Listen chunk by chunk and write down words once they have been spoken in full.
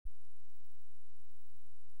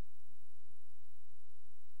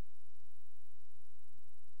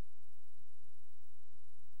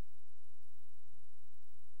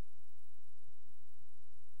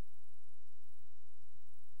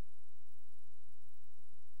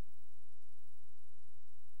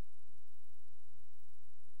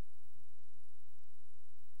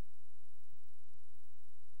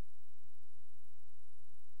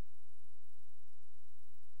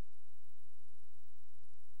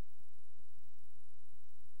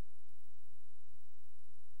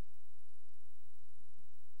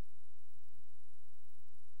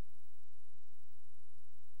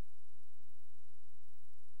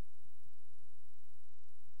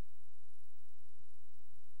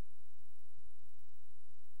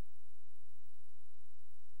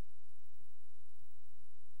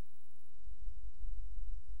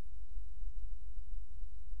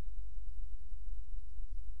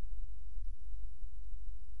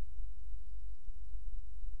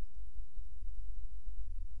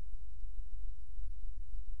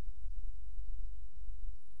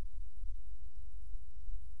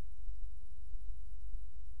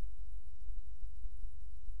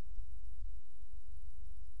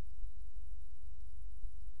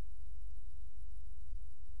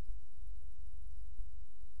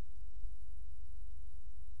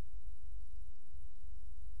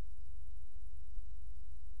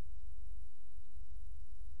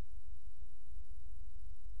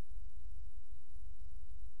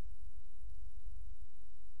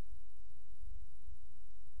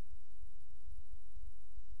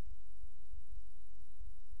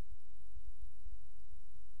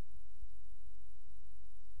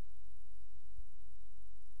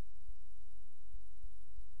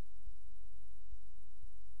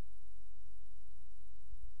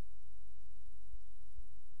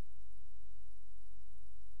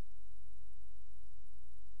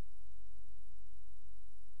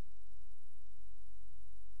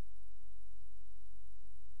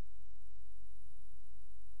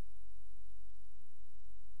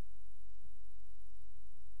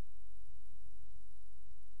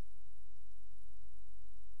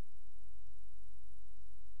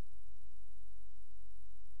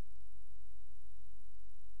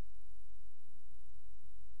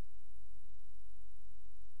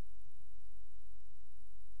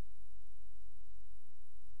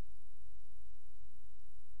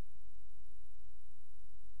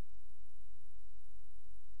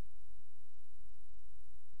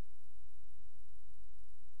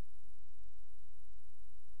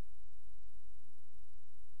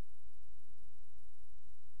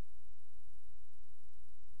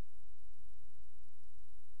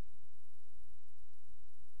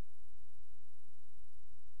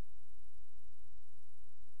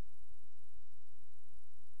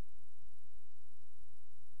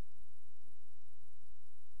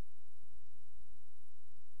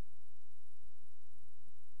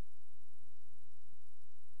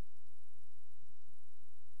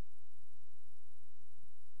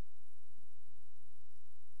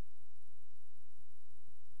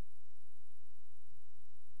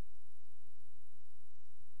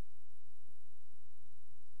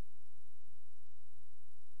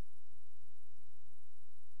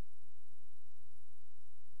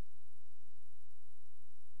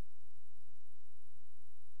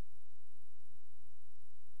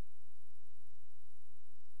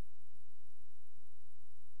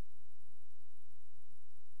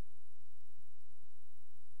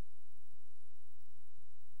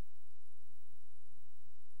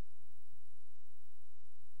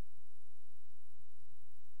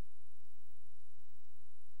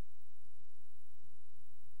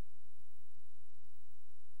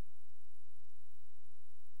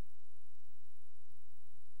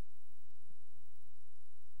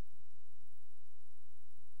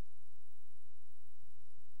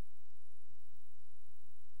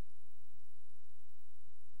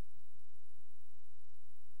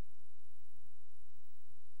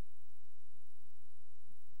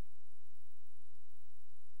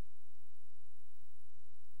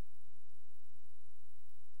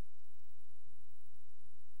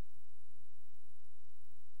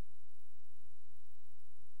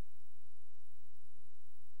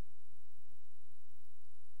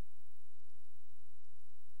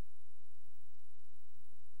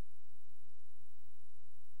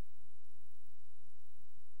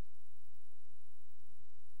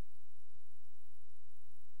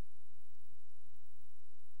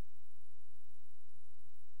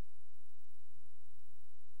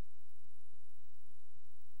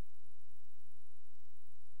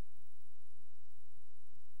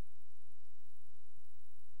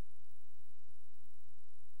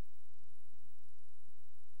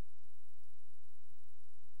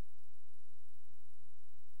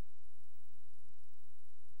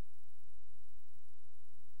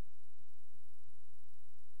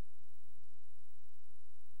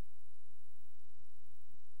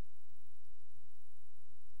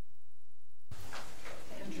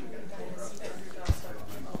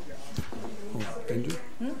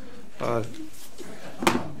Uh,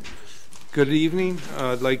 Good evening.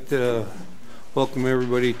 I'd like to welcome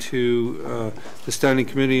everybody to the Standing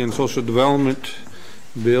Committee on Social Development,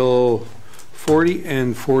 Bill 40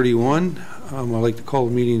 and 41. I'd like to call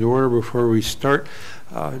the meeting to order. Before we start,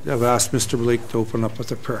 I've asked Mr. Blake to open up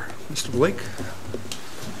with a prayer. Mr. Blake.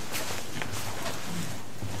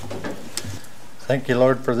 Thank you,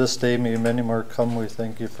 Lord, for this day. May many more come. We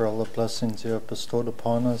thank you for all the blessings you have bestowed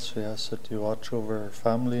upon us. We ask that you watch over our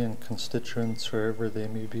family and constituents wherever they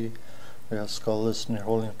may be. We ask all this in your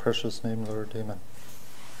holy and precious name, Lord. Amen.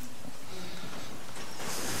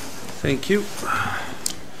 Thank you.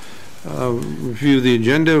 Review the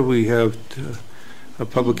agenda. We have a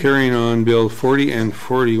public hearing on Bill 40 and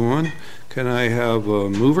 41. Can I have a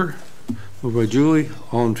mover? Moved by Julie.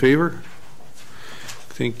 All in favor?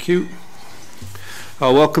 Thank you.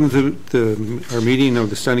 Welcome to our meeting of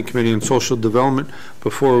the Standing Committee on Social Development.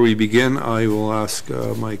 Before we begin, I will ask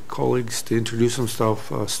my colleagues to introduce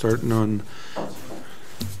themselves, starting on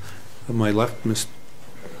my left.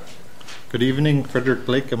 Good evening, Frederick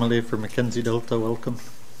Blake, MLA for Mackenzie Delta. Welcome.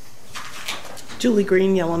 Julie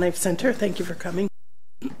Green, Yellowknife Centre. Thank you for coming.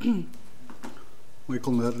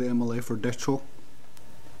 Michael Medley, MLA for Ditchell.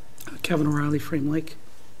 Kevin O'Reilly, Frame Lake.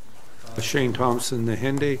 Shane Thompson, the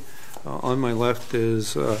Henday. On my left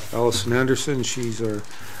is Allison Anderson. She's our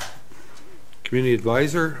community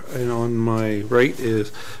advisor, and on my right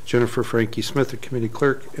is Jennifer Frankie Smith, the committee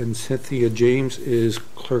clerk, and Cynthia James is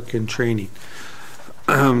clerk in training.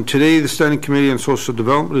 Today, the Standing Committee on Social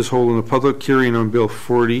Development is holding a public hearing on Bill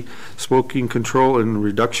 40, Smoking Control and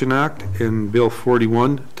Reduction Act, and Bill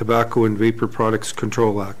 41, Tobacco and Vapor Products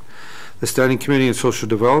Control Act. The Standing Committee on Social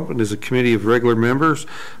Development is a committee of regular members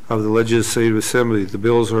of the Legislative Assembly. The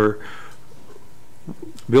bills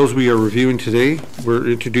we are reviewing today were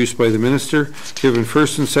introduced by the Minister, given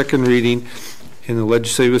first and second reading in the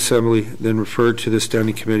Legislative Assembly, then referred to the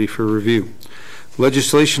Standing Committee for review.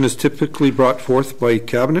 Legislation is typically brought forth by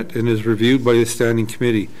Cabinet and is reviewed by the Standing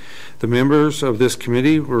Committee. The members of this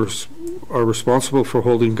committee are responsible for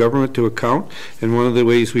holding government to account, and one of the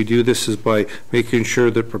ways we do this is by making sure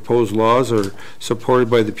that proposed laws are supported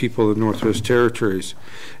by the people of the Northwest Territories.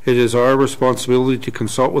 It is our responsibility to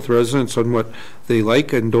consult with residents on what they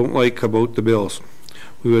like and don't like about the bills.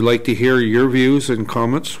 We would like to hear your views and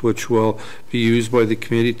comments, which will be used by the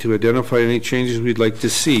committee to identify any changes we'd like to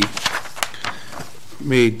see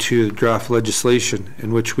made to draft legislation,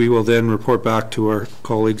 in which we will then report back to our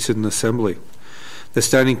colleagues in the Assembly. The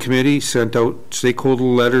Standing Committee sent out stakeholder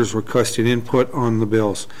letters requesting input on the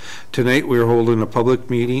bills. Tonight we are holding a public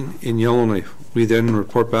meeting in Yellowknife. We then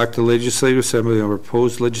report back to the Legislative Assembly on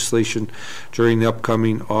proposed legislation during the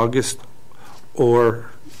upcoming August or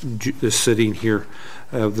the sitting here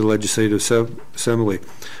of the Legislative Assembly.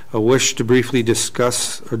 I wish to briefly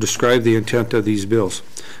discuss or describe the intent of these bills.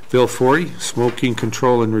 Bill 40, Smoking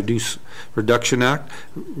Control and Reduction Act,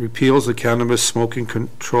 repeals the Cannabis Smoking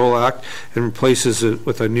Control Act and replaces it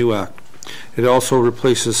with a new act. It also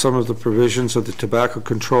replaces some of the provisions of the Tobacco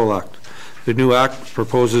Control Act. The new act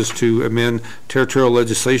proposes to amend territorial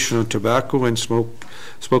legislation on tobacco and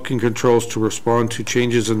smoking controls to respond to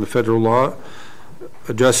changes in the federal law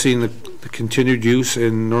addressing the continued use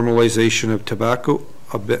and normalization of tobacco,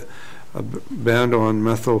 a ban on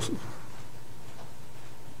methyl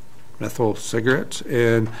cigarettes,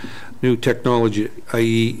 and new technology,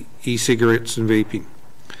 i.e. e-cigarettes and vaping.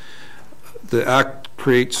 The Act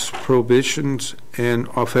creates prohibitions and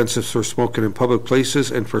offenses for smoking in public places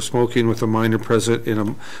and for smoking with a minor present in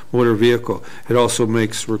a motor vehicle. It also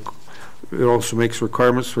makes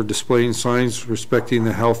requirements for displaying signs respecting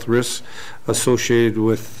the health risks associated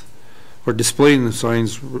with, or displaying the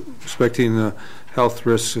signs respecting the health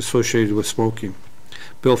risks associated with smoking.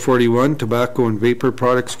 Bill 41, Tobacco and Vapor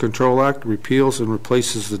Products Control Act, repeals and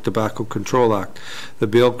replaces the Tobacco Control Act. The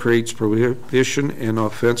bill creates prohibition and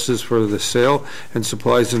offenses for the sale and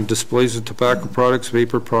supplies and displays of tobacco products,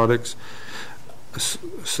 vapor products,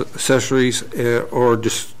 accessories, or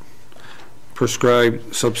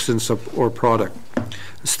prescribed substance or product.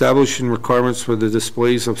 Establishing requirements for the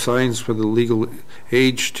displays of signs for the legal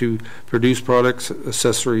age to produce products,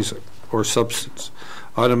 accessories, or substance.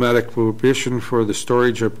 Automatic prohibition for the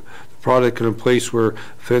storage of the product in a place where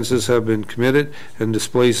offenses have been committed, and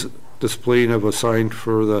displaying of a sign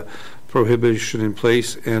for the prohibition in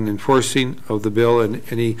place, and enforcing of the bill and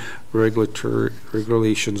any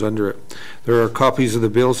regulations under it. There are copies of the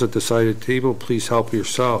bills at the side of the table. Please help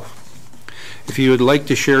yourself. If you would like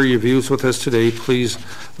to share your views with us today, please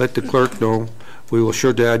let the clerk know. We will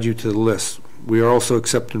sure to add you to the list. We are also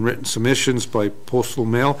accepting written submissions by postal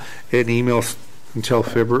mail and email until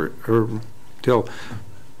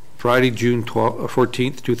Friday, June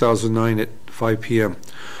 14th, 2009 at 5 p.m.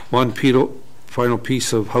 One final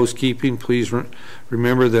piece of housekeeping. Please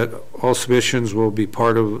remember that all submissions will be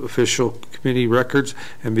part of official committee records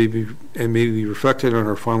and may be reflected on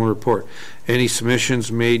our final report. Any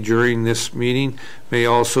submissions made during this meeting may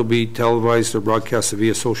also be televised or broadcasted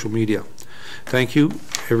via social media. Thank you,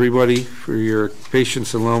 everybody, for your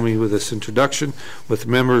patience and allowing me with this introduction. With the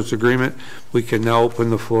members' agreement, we can now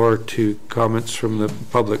open the floor to comments from the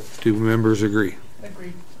public. Do members agree?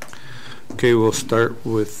 Agreed. Okay, we'll start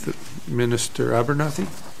with Minister Abernathy.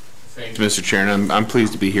 Thanks, Mr. Chair, and I'm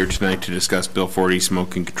pleased to be here tonight to discuss Bill 40,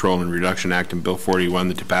 Smoking Control and Reduction Act, and Bill 41,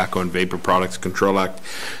 the Tobacco and Vapor Products Control Act.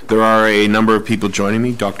 There are a number of people joining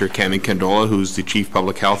me: Dr. Cami Candola, who's the Chief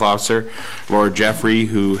Public Health Officer; Laura Jeffrey,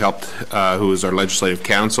 who is our Legislative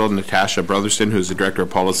Counsel; Natasha Brotherson, who's the Director of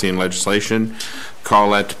Policy and Legislation;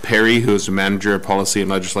 Carlette Perry, who is the Manager of Policy and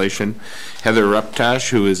Legislation; Heather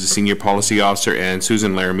Ruptash, who is the Senior Policy Officer; and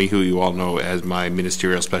Susan Laramie, who you all know as my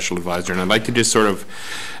Ministerial Special Advisor. And I'd like to just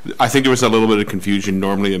I think there was a little bit of confusion.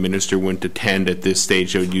 Normally a minister wouldn't attend at this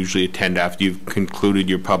stage. They would usually attend after you've concluded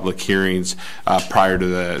your public hearings prior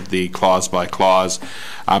to the clause by clause.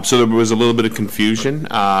 So there was a little bit of confusion.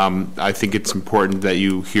 I think it's important that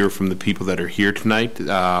you hear from the people that are here tonight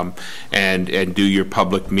and do your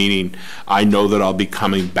public meeting. I know that I'll be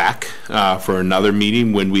coming back for another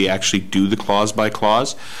meeting when we actually do the clause by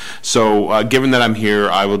clause. So given that I'm here,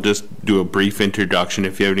 I will just do a brief introduction.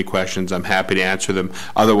 If you have any questions, I'm happy to answer them.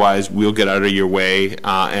 Otherwise, we'll get out of your way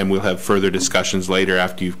and we'll have further discussions later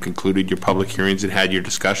after you've concluded your public hearings and had your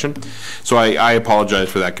discussion. So I apologize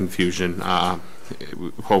for that confusion.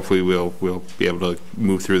 Hopefully we'll be able to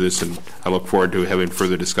move through this, and I look forward to having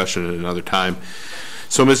further discussion at another time.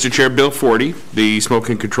 So, Mr. Chair, Bill 40, the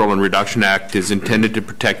Smoking Control and Reduction Act, is intended to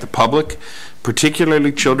protect the public,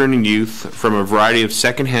 particularly children and youth, from a variety of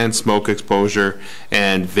secondhand smoke exposure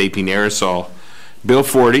and vaping aerosol. Bill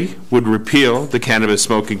 40 would repeal the Cannabis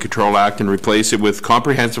Smoking Control Act and replace it with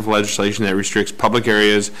comprehensive legislation that restricts public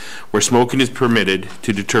areas where smoking is permitted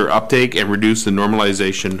to deter uptake and reduce the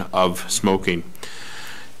normalization of smoking.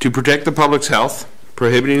 To protect the public's health,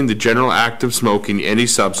 prohibiting the general act of smoking any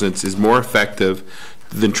substance is more effective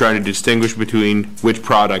than trying to distinguish between which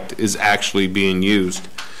product is actually being used.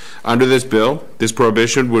 Under this bill, this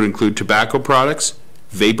prohibition would include tobacco products,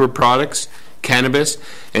 vapor products, cannabis,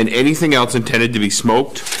 and anything else intended to be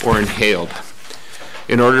smoked or inhaled.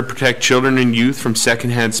 In order to protect children and youth from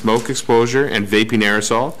secondhand smoke exposure and vaping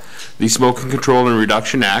aerosol, the Smoking Control and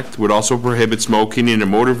Reduction Act would also prohibit smoking in a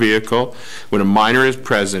motor vehicle when a minor is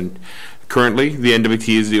present. Currently, the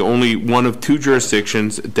NWT is the only one of 2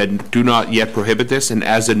 jurisdictions that do not yet prohibit this, and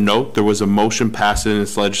as a note, there was a motion passed in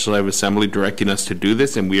this Legislative Assembly directing us to do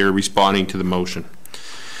this, and we are responding to the motion.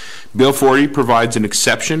 Bill 40 provides an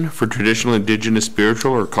exception for traditional Indigenous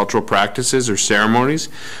spiritual or cultural practices or ceremonies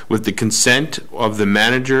with the consent of the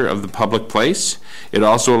manager of the public place. It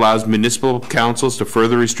also allows municipal councils to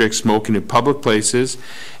further restrict smoking in public places,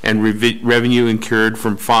 and revenue incurred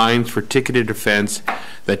from fines for ticketed offense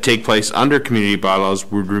that take place under community bylaws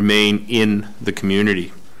would remain in the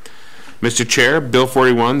community. Mr. Chair, Bill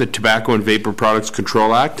 41, the Tobacco and Vapor Products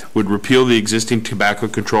Control Act, would repeal the existing Tobacco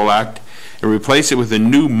Control Act and replace it with a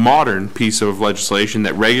new modern piece of legislation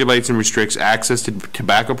that regulates and restricts access to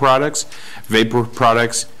tobacco products, vapor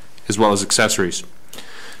products, as well as accessories.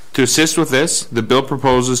 To assist with this, the bill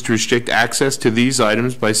proposes to restrict access to these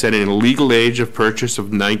items by setting a legal age of purchase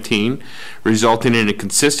of 19, resulting in a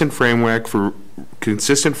consistent framework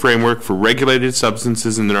for regulated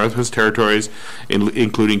substances in the Northwest Territories,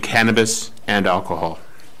 including cannabis and alcohol.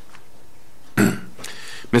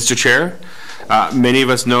 Mr. Chair, many of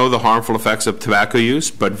us know the harmful effects of tobacco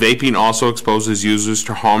use, but vaping also exposes users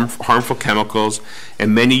to harmful chemicals,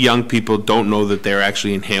 and many young people don't know that they're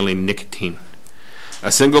actually inhaling nicotine.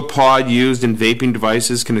 A single pod used in vaping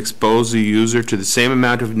devices can expose the user to the same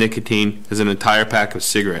amount of nicotine as an entire pack of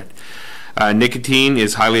cigarettes. Nicotine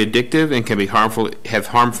is highly addictive and can be have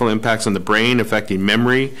harmful impacts on the brain, affecting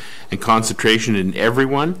memory and concentration in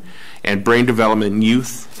everyone, and brain development in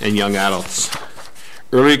youth and young adults.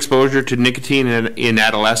 Early exposure to nicotine in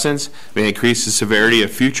adolescence may increase the severity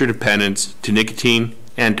of future dependence to nicotine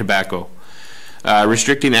and tobacco.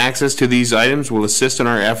 Restricting access to these items will assist in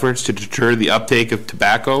our efforts to deter the uptake of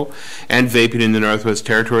tobacco and vaping in the Northwest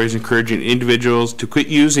Territories, encouraging individuals to quit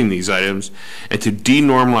using these items and to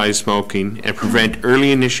denormalize smoking and prevent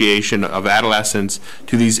early initiation of adolescents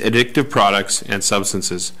to these addictive products and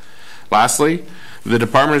substances. Lastly, the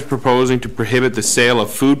Department is proposing to prohibit the sale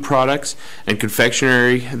of food products and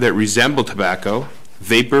confectionery that resemble tobacco,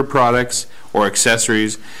 vapor products, or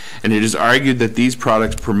accessories, and it is argued that these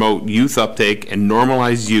products promote youth uptake and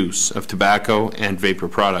normalize use of tobacco and vapor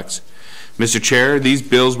products. Mr. Chair, these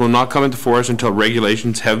bills will not come into force until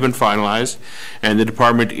regulations have been finalized, and the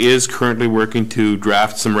department is currently working to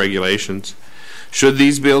draft some regulations. Should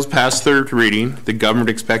these bills pass third reading, the government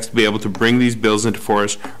expects to be able to bring these bills into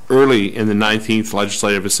force early in the 19th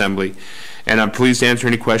Legislative Assembly. And I'm pleased to answer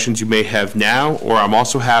any questions you may have now, or I'm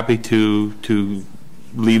also happy to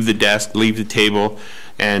leave the desk, leave the table,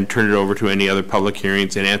 and turn it over to any other public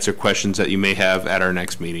hearings and answer questions that you may have at our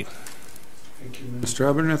next meeting. Thank you,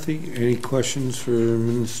 Mr. Abernathy. Any questions for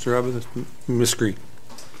Minister Abernathy? Ms. Green.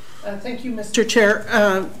 Thank you, Mr. Chair.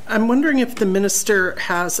 I'm wondering if the minister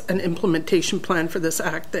has an implementation plan for this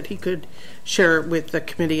act that he could share with the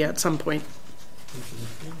committee at some point.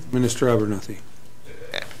 Minister Abernathy.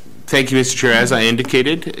 Thank you, Mr. Chair. As I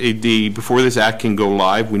indicated, before this act can go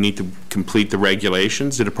live, we need to complete the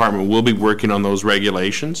regulations. The department will be working on those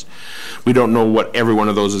regulations. We don't know what every one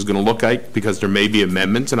of those is going to look like because there may be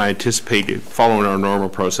amendments, and I anticipate, following our normal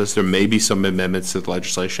process, there may be some amendments to the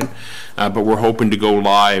legislation. But we're hoping to go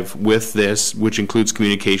live with this, which includes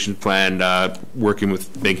communication plan, working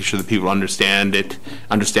with making sure that people understand it,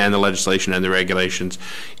 understand the legislation and the regulations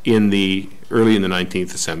early in the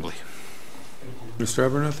 19th Assembly. Mr.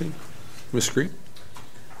 Abernathy? Ms. Green?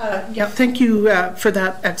 Yeah, thank you for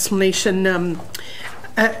that explanation.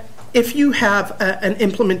 If you have an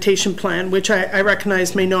implementation plan, which I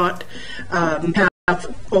recognize may not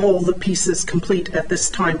have all the pieces complete at this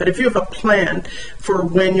time, but if you have a plan for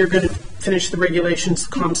when you're going to finish the regulations,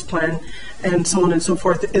 comms plan, and so on and so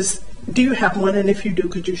forth, do you have one? And if you do,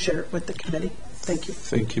 could you share it with the committee? Thank you.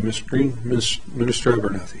 Thank you, Ms. Green. Minister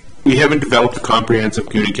Abernathy. We haven't developed a comprehensive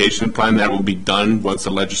communication plan. That will be done once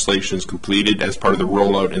the legislation is completed as part of the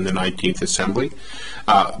rollout in the 19th Assembly.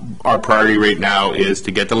 Our priority right now is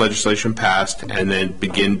to get the legislation passed and then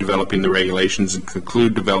begin developing the regulations and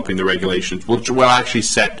conclude developing the regulations, which will actually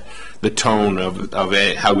set the tone of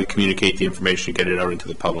how we communicate the information and get it out into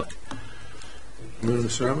the public.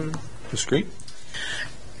 Mr. Abernathy. Ms. Green?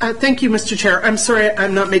 Thank you, Mr. Chair. I'm sorry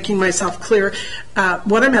I'm not making myself clear.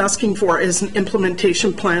 What I'm asking for is an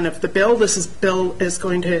implementation plan of the bill. This bill is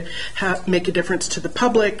going to make a difference to the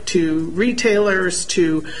public, to retailers,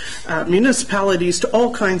 to municipalities, to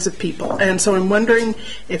all kinds of people. And so I'm wondering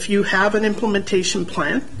if you have an implementation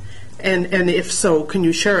plan, and if so, can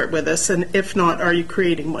you share it with us? And if not, are you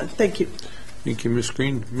creating one? Thank you. Thank you, Ms.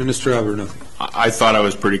 Green. Minister Abernathy. I thought I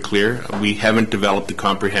was pretty clear. We haven't developed a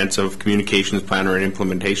comprehensive communications plan or an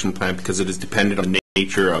implementation plan because it is dependent on the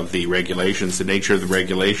nature of the regulations. The nature of the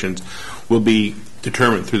regulations will be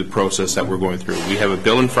determined through the process that we're going through. We have a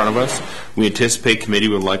bill in front of us. We anticipate committee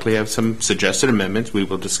will likely have some suggested amendments. We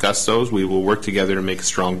will discuss those. We will work together to make a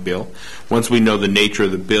strong bill. Once we know the nature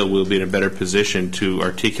of the bill, we'll be in a better position to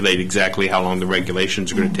articulate exactly how long the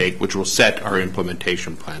regulations are going to take, which will set our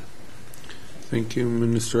implementation plan. Thank you,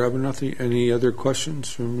 Minister Abernathy. Any other questions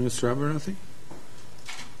from Minister Abernathy?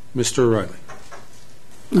 Mr. O'Reilly.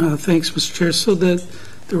 Thanks, Mr. Chair. So the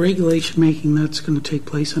regulation making that's going to take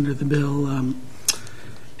place under the bill,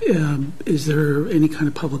 is there any kind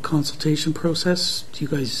of public consultation process? Do you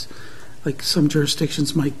guys, like some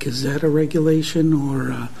jurisdictions might gazette a regulation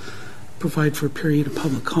or provide for a period of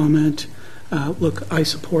public comment? Look, I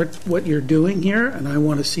support what you're doing here, and I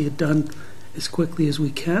want to see it done as quickly as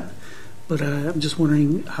we can. But I'm just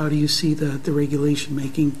wondering, how do you see the regulation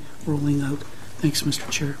making rolling out? Thanks, Mr.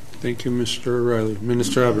 Chair. Thank you, Mr. O'Reilly.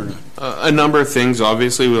 Minister Abernathy. A number of things.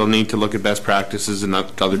 Obviously, we'll need to look at best practices in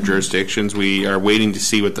other jurisdictions. We are waiting to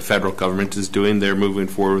see what the federal government is doing. They're moving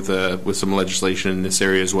forward with some legislation in this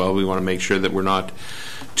area as well. We want to make sure that we're not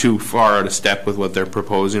too far out of step with what they're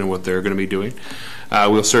proposing and what they're going to be doing.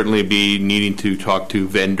 We'll certainly be needing to talk to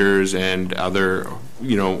vendors and other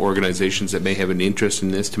organizations that may have an interest in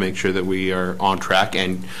this to make sure that we are on track.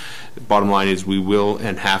 And bottom line is we will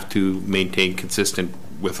and have to maintain consistent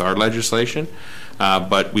with our legislation,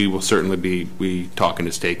 but we will certainly be talking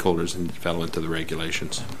to stakeholders in the development of the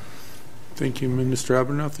regulations. Thank you, Minister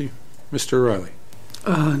Abernathy. Mr. O'Reilly.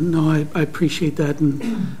 No, I appreciate that,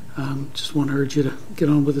 and just want to urge you to get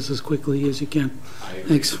on with this as quickly as you can.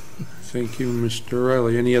 Thanks. Thank you, Mr.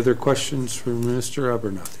 O'Reilly. Any other questions for Minister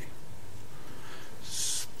Abernathy?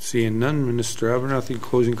 Seeing none, Minister Abernathy,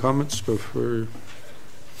 closing comments before.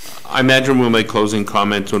 I imagine we'll make closing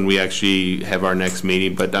comments when we actually have our next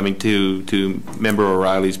meeting, but I mean, to Member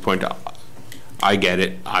O'Reilly's point, I get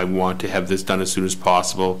it. I want to have this done as soon as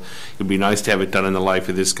possible. It would be nice to have it done in the life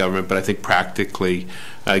of this government, but I think practically,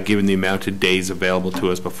 given the amount of days available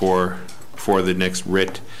to us before the next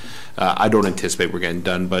writ, I don't anticipate we're getting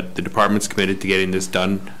done, but the department's committed to getting this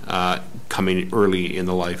done coming early in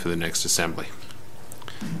the life of the next assembly.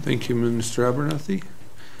 Thank you, Minister Abernathy.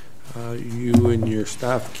 You and your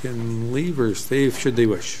staff can leave or stay should they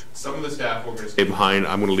wish. Some of the staff are going to stay behind.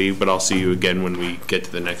 I'm going to leave, but I'll see you again when we get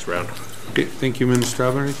to the next round. Okay, thank you, Minister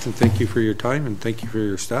Abernathy, and thank you for your time, and thank you for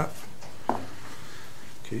your staff.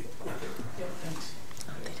 Okay.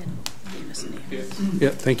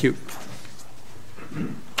 Yeah, thank you.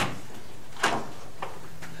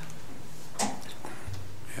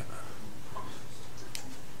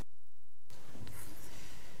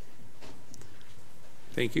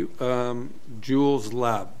 Thank you. Jules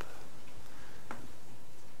Lab.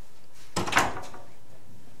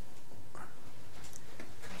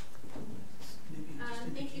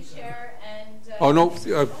 Thank you, Chair. And oh no,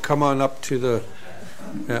 come on up to the.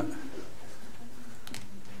 Yeah.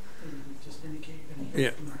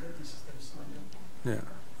 Yeah. Yeah.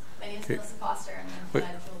 my name is Okay. Melissa Foster, and I'm Wait.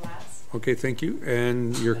 with Jewel Labs. Okay, thank you.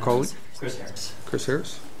 And your colleague? Chris Harris. Chris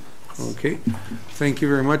Harris. Okay, thank you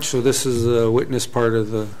very much. So this is the witness part of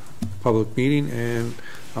the public meeting, and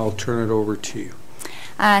I'll turn it over to you.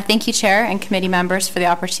 Thank you, Chair and committee members, for the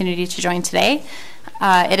opportunity to join today.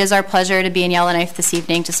 It is our pleasure to be in Yellowknife this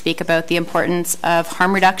evening to speak about the importance of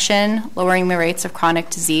harm reduction, lowering the rates of chronic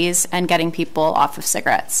disease, and getting people off of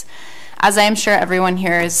cigarettes. As I am sure everyone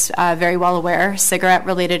here is very well aware,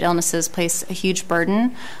 cigarette-related illnesses place a huge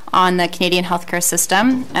burden on the Canadian healthcare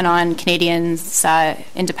system and on Canadians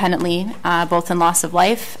independently, both in loss of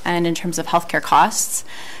life and in terms of healthcare costs.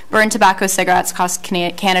 Burned tobacco cigarettes cost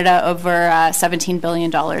Canada over $17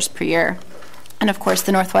 billion per year. And of course,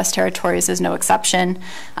 the Northwest Territories is no exception,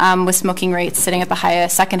 with smoking rates sitting at the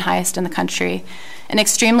second highest in the country. An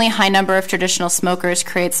extremely high number of traditional smokers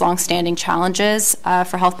creates long-standing challenges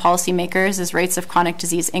for health policymakers as rates of chronic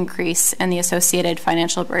disease increase and the associated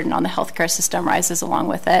financial burden on the healthcare system rises along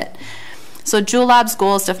with it. So Jewel Lab's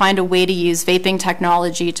goal is to find a way to use vaping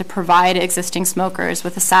technology to provide existing smokers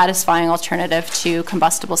with a satisfying alternative to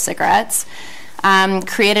combustible cigarettes.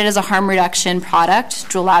 Created as a harm reduction product,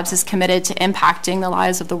 Jewel Labs is committed to impacting the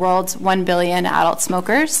lives of the world's 1 billion adult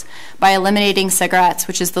smokers by eliminating cigarettes,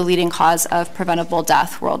 which is the leading cause of preventable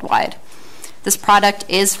death worldwide. This product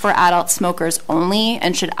is for adult smokers only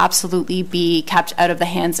and should absolutely be kept out of the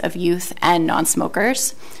hands of youth and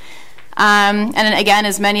non-smokers. And again,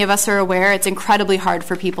 as many of us are aware, it's incredibly hard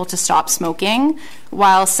for people to stop smoking.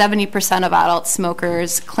 While 70% of adult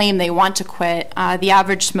smokers claim they want to quit, the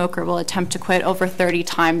average smoker will attempt to quit over 30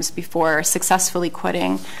 times before successfully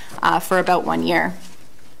quitting for about 1 year.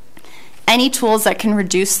 Any tools that can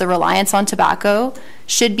reduce the reliance on tobacco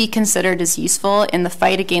should be considered as useful in the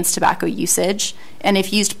fight against tobacco usage, and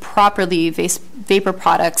if used properly, vapor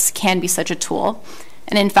products can be such a tool.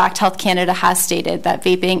 And in fact, Health Canada has stated that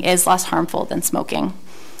vaping is less harmful than smoking.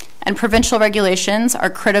 And provincial regulations are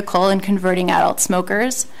critical in converting adult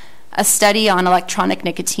smokers. A study on electronic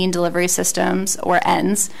nicotine delivery systems, or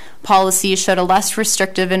ENDS, policies showed a less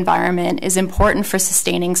restrictive environment is important for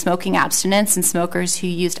sustaining smoking abstinence in smokers who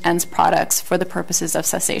used ENDS products for the purposes of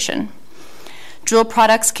cessation. Jewel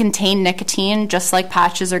products contain nicotine just like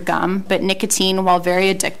patches or gum, but nicotine, while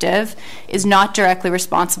very addictive, is not directly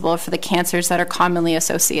responsible for the cancers that are commonly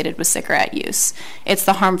associated with cigarette use. It's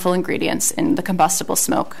the harmful ingredients in the combustible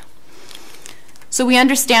smoke. So we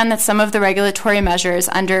understand that some of the regulatory measures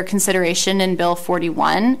under consideration in Bill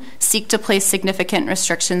 41 seek to place significant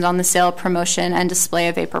restrictions on the sale, promotion, and display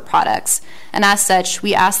of vapor products. And as such,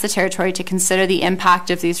 we ask the Territory to consider the impact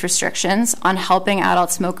of these restrictions on helping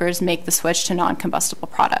adult smokers make the switch to non-combustible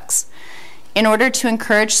products. In order to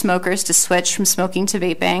encourage smokers to switch from smoking to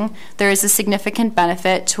vaping, there is a significant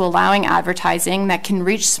benefit to allowing advertising that can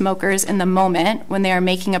reach smokers in the moment when they are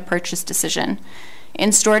making a purchase decision.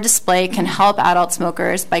 In-store display can help adult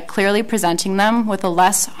smokers by clearly presenting them with a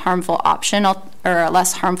less harmful option or a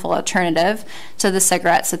less harmful alternative to the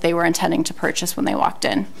cigarettes that they were intending to purchase when they walked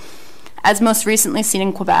in. As most recently seen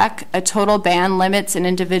in Quebec, a total ban limits an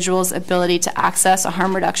individual's ability to access a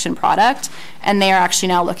harm reduction product, and they are actually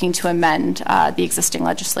now looking to amend the existing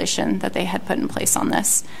legislation that they had put in place on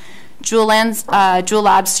this. Jewel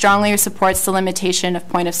Labs strongly supports the limitation of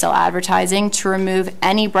point-of-sale advertising to remove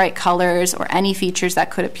any bright colors or any features that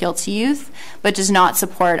could appeal to youth, but does not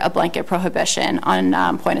support a blanket prohibition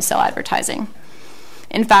on point-of-sale advertising.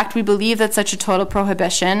 In fact, we believe that such a total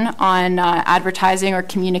prohibition on advertising or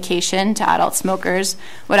communication to adult smokers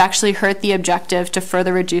would actually hurt the objective to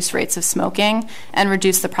further reduce rates of smoking and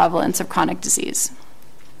reduce the prevalence of chronic disease.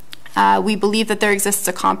 We believe that there exists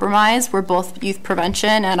a compromise where both youth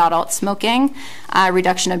prevention and adult smoking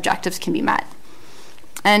reduction objectives can be met.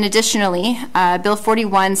 And additionally, Bill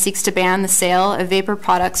 41 seeks to ban the sale of vapor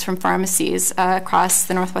products from pharmacies across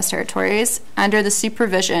the Northwest Territories under the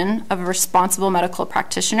supervision of a responsible medical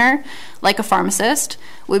practitioner, like a pharmacist.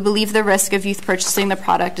 We believe the risk of youth purchasing the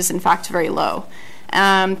product is in fact very low.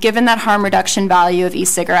 Given that harm reduction value of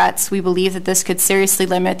e-cigarettes, we believe that this could seriously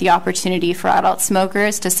limit the opportunity for adult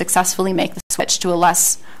smokers to successfully make the switch to a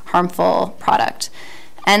less harmful product.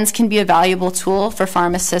 ENDS can be a valuable tool for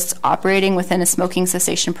pharmacists operating within a smoking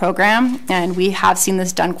cessation program, and we have seen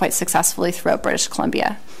this done quite successfully throughout British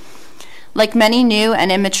Columbia. Like many new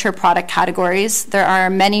and immature product categories, there are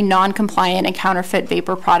many non-compliant and counterfeit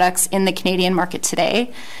vapor products in the Canadian market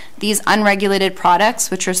today. These unregulated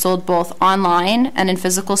products, which are sold both online and in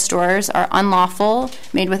physical stores, are unlawful,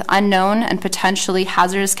 made with unknown and potentially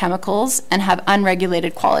hazardous chemicals, and have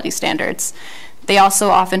unregulated quality standards. They also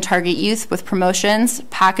often target youth with promotions,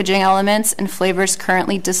 packaging elements, and flavors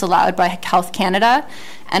currently disallowed by Health Canada,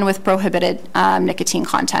 and with prohibited nicotine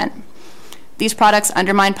content. These products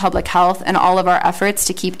undermine public health and all of our efforts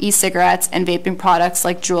to keep e-cigarettes and vaping products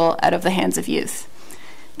like Juul out of the hands of youth.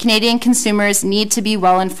 Canadian consumers need to be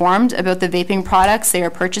well informed about the vaping products they are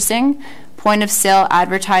purchasing. Point-of-sale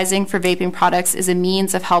advertising for vaping products is a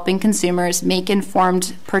means of helping consumers make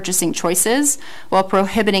informed purchasing choices, while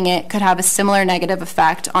prohibiting it could have a similar negative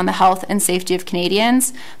effect on the health and safety of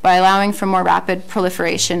Canadians by allowing for more rapid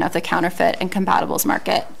proliferation of the counterfeit and compatibles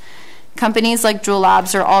market. Companies like Juul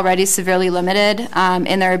Labs are already severely limited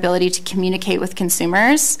in their ability to communicate with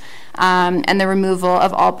consumers, and the removal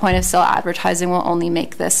of all point-of-sale advertising will only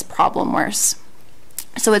make this problem worse.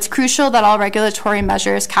 So it's crucial that all regulatory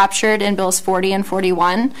measures captured in Bills 40 and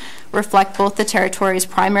 41 reflect both the Territory's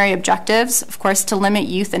primary objectives, of course, to limit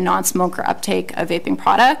youth and non-smoker uptake of vaping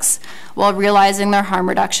products, while realizing their harm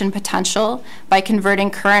reduction potential by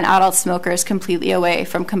converting current adult smokers completely away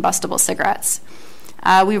from combustible cigarettes.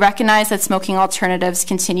 We recognize that smoking alternatives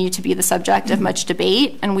continue to be the subject of much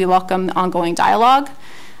debate, and we welcome ongoing dialogue.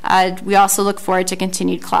 We also look forward to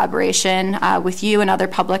continued collaboration with you and other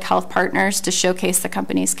public health partners to showcase the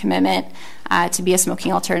company's commitment to be a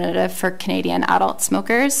smoking alternative for Canadian adult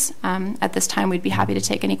smokers. At this time, we'd be happy to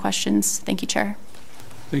take any questions. Thank you, Chair.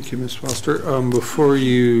 Thank you, Ms. Foster. Before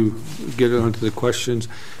you get on to the questions,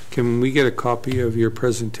 can we get a copy of your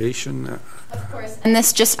presentation? Of course. And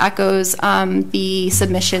this just echoes the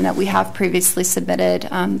submission that we have previously submitted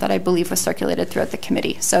that I believe was circulated throughout the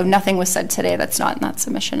committee. So nothing was said today that's not in that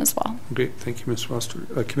submission as well. Great. Thank you, Ms. Foster.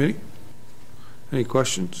 Committee? Any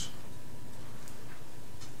questions?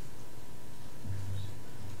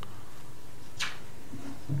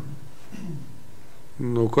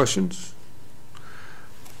 No questions?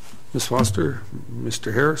 Ms. Foster,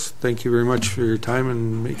 Mr. Harris, thank you very much for your time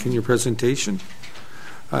and making your presentation.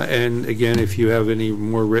 And again, if you have any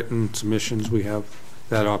more written submissions, we have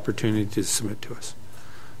that opportunity to submit to us.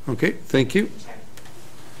 Okay, thank you.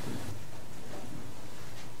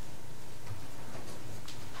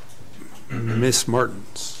 Miss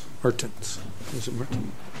Martins. Is it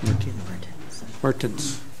Martin?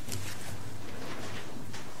 Martins.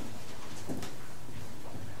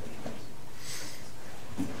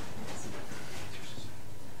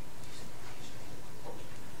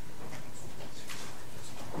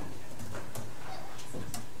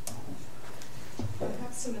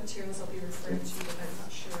 Some materials I'll be referring to, but I'm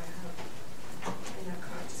not sure I have enough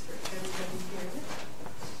copies for everybody here.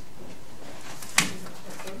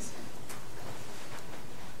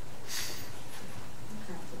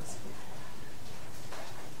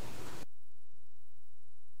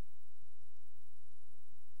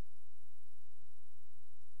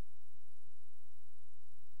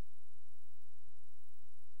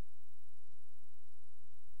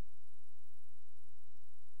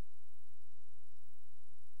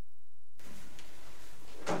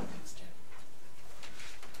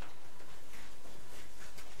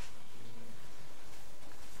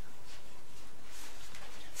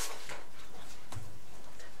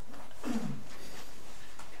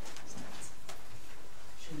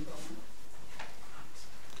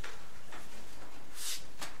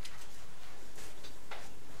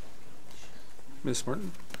 Ms.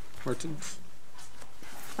 Martins.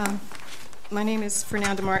 My name is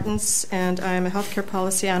Fernanda Martins, and I'm a healthcare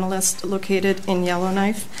policy analyst located in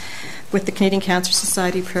Yellowknife with the Canadian Cancer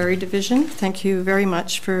Society Prairie Division. Thank you very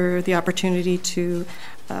much for the opportunity to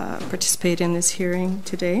participate in this hearing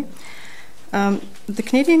today. The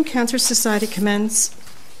Canadian Cancer Society commends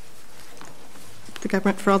the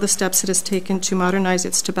government for all the steps it has taken to modernize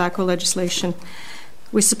its tobacco legislation.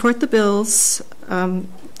 We support the bills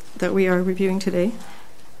that we are reviewing today,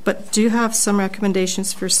 but do have some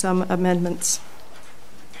recommendations for some amendments.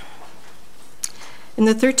 In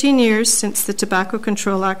the 13 years since the Tobacco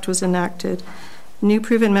Control Act was enacted, new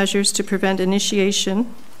proven measures to prevent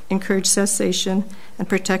initiation, encourage cessation, and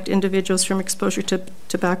protect individuals from exposure to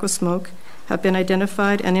tobacco smoke have been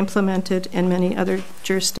identified and implemented in many other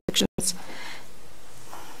jurisdictions.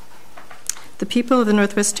 The people of the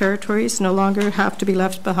Northwest Territories no longer have to be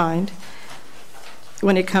left behind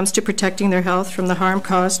when it comes to protecting their health from the harm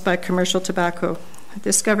caused by commercial tobacco.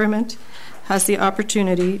 This government has the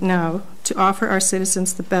opportunity now to offer our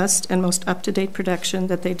citizens the best and most up-to-date protection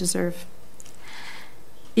that they deserve.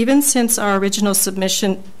 Even since our original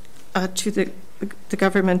submission to the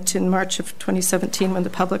government in March of 2017, when the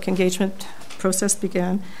public engagement process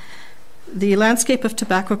began, the landscape of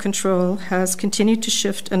tobacco control has continued to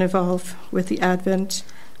shift and evolve with the advent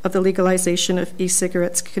of the legalization of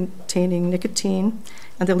e-cigarettes containing nicotine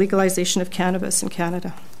and the legalization of cannabis in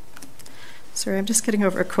Canada. Sorry, I'm just getting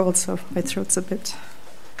over a cold, so my throat's a bit...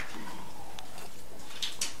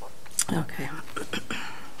 Okay.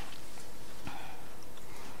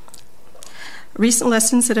 Recent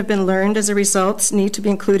lessons that have been learned as a result need to be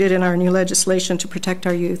included in our new legislation to protect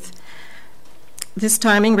our youth. This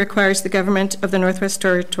timing requires the government of the Northwest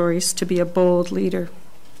Territories to be a bold leader.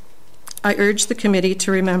 I urge the committee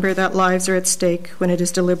to remember that lives are at stake when it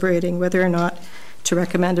is deliberating whether or not to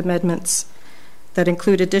recommend amendments that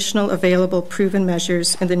include additional available proven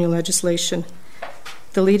measures in the new legislation.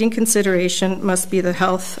 The leading consideration must be the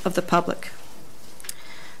health of the public.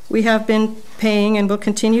 We have been paying and will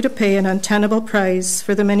continue to pay an untenable price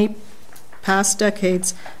for the many past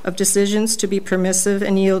decades of decisions to be permissive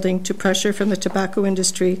and yielding to pressure from the tobacco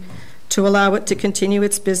industry to allow it to continue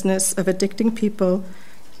its business of addicting people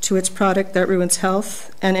to its product that ruins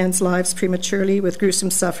health and ends lives prematurely with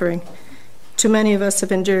gruesome suffering. Too many of us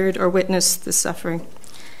have endured or witnessed this suffering.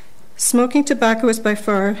 Smoking tobacco is by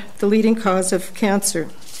far the leading cause of cancer.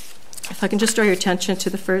 If I can just draw your attention to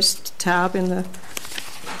the first tab in the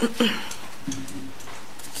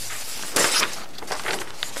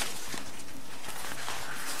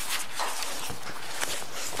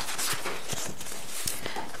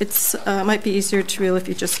It's might be easier to reel if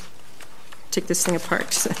you just take this thing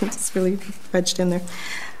apart. It's really wedged in there.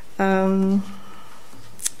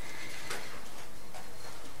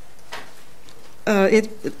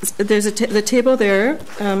 The table there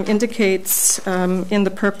indicates in the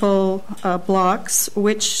purple blocks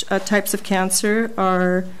which types of cancer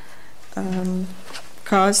are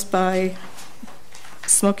caused by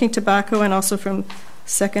smoking tobacco and also from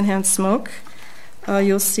secondhand smoke.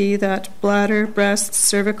 You'll see that bladder, breast,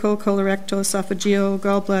 cervical, colorectal, esophageal,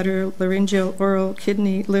 gallbladder, laryngeal, oral,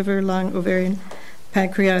 kidney, liver, lung, ovarian,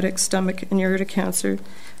 pancreatic, stomach, and ureter cancer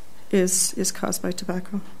is caused by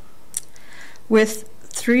tobacco. With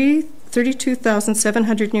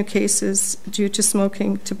 32,700 new cases due to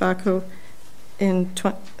smoking tobacco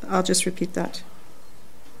I'll just repeat that.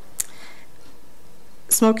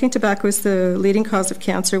 Smoking tobacco is the leading cause of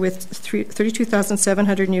cancer with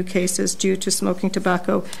 32,700 new cases due to smoking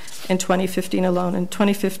tobacco in 2015 alone. And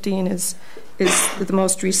 2015 is the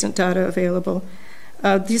most recent data available.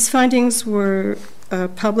 These findings were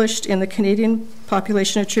published in the Canadian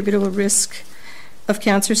Population Attributable Risk of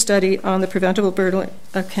Cancer Study on the Preventable Burden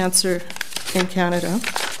of Cancer in Canada.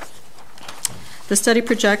 The study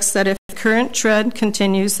projects that if the current trend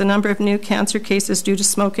continues, the number of new cancer cases due to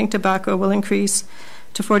smoking tobacco will increase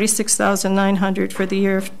to 46,900 for the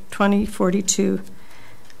year of 2042.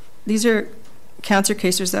 These are cancer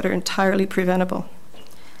cases that are entirely preventable.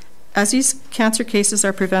 As these cancer cases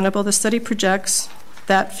are preventable, the study projects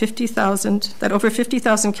that over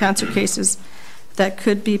 50,000 cancer cases that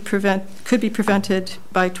could be prevented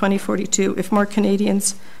by 2042 if more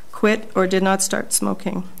Canadians quit or did not start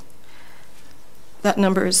smoking. That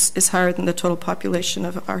number is higher than the total population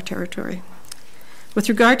of our territory. With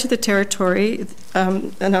regard to the territory,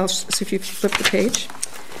 and I'll see if you flip the page,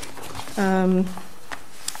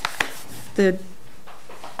 the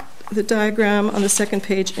diagram on the second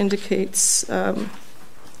page indicates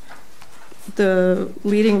the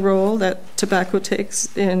leading role that tobacco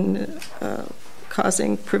takes in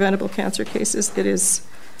causing preventable cancer cases. It is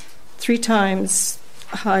 3 times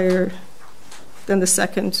higher than the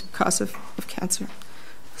second cause of cancer.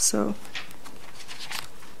 So,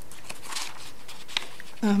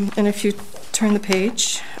 and if you turn the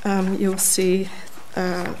page, you'll see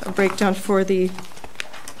a breakdown for the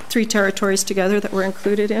 3 territories together that we're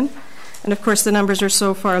included in. And of course, the numbers are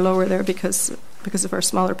so far lower there because of our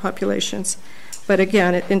smaller populations. But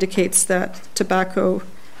again, it indicates that tobacco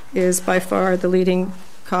is by far the leading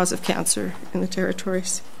cause of cancer in the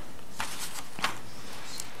territories.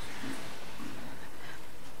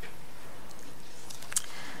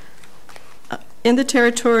 In the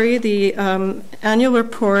territory, the annual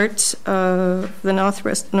report of the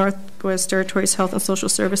Northwest Territories Health and Social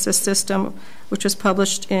Services System, which was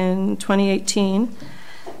published in 2018,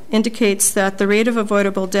 indicates that the rate of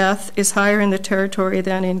avoidable death is higher in the territory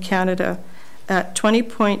than in Canada, at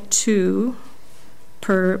 20.2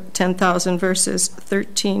 per 10,000 versus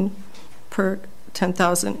 13 per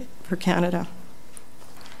 10,000 for Canada.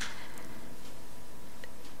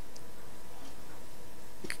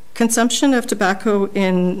 Consumption of tobacco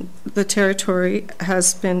in the territory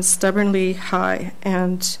has been stubbornly high,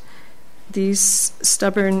 and these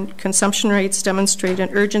stubborn consumption rates demonstrate an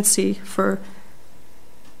urgency for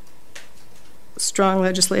strong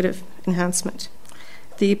legislative enhancement.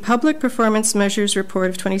 The Public Performance Measures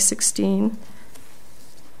Report of 2016,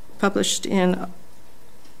 published in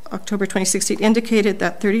October 2016, indicated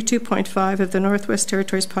that 32.5% of the Northwest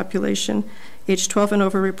Territories population aged 12 and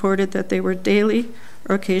over reported that they were daily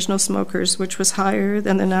or occasional smokers, which was higher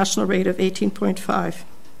than the national rate of 18.5%.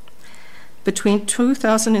 Between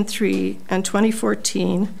 2003 and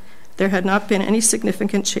 2014, there had not been any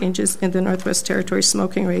significant changes in the Northwest Territories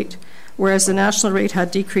smoking rate, whereas the national rate had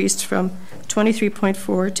decreased from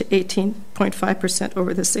 23.4% to 18.5%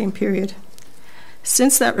 over the same period.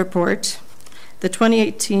 Since that report, the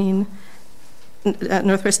 2018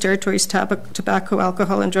 Northwest Territories Tobacco,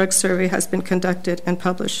 Alcohol, and Drug Survey has been conducted and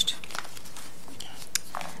published.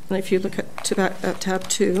 And if you look at tab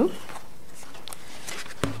 2,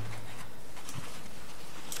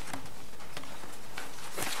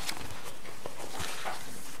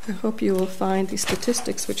 I hope you will find the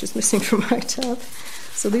statistics, which is missing from my tab.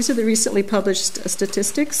 So these are the recently published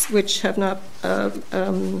statistics, which have not,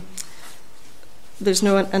 there's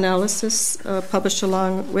no analysis published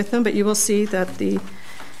along with them, but you will see that the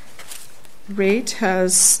rate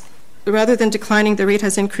has, rather than declining, the rate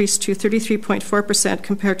has increased to 33.4%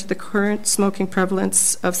 compared to the current smoking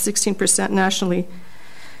prevalence of 16% nationally.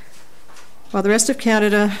 While the rest of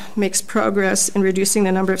Canada makes progress in reducing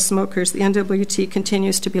the number of smokers, the NWT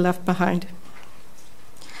continues to be left behind.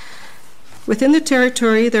 Within the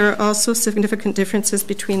territory, there are also significant differences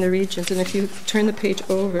between the regions, and if you turn the page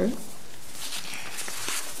over,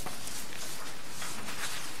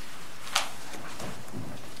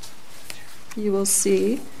 you will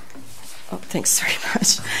see, oh, thanks very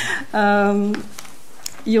much.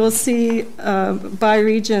 You will see by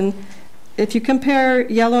region, if you compare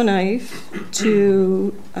Yellowknife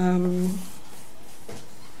to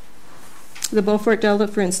the Beaufort Delta,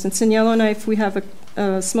 for instance, in Yellowknife we have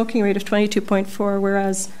a smoking rate of 22.4,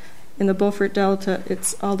 whereas in the Beaufort Delta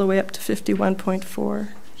it's all the way up to 51.4.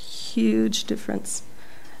 Huge difference.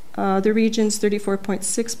 The regions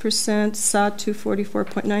 34.6%, Satu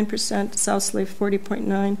 44.9%, South Slave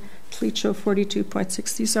 40.9%, Tlicho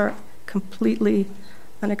 42.6%. These are completely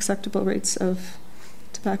unacceptable rates of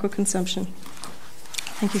tobacco consumption.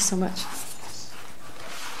 Thank you so much.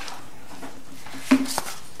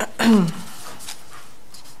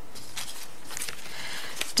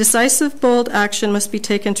 Decisive, bold action must be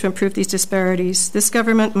taken to improve these disparities. This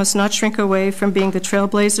government must not shrink away from being the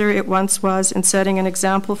trailblazer it once was in setting an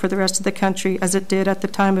example for the rest of the country, as it did at the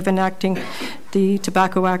time of enacting the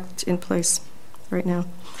Tobacco Act in place right now.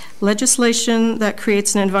 Legislation that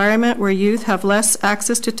creates an environment where youth have less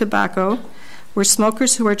access to tobacco, where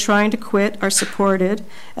smokers who are trying to quit are supported,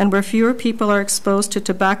 and where fewer people are exposed to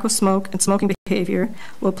tobacco smoke and smoking behavior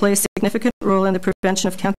will play a significant role in the prevention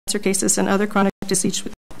of cancer cases and other chronic disease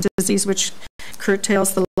which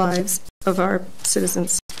curtails the lives of our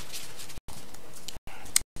citizens.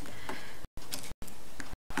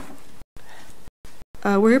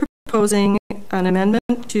 We're proposing an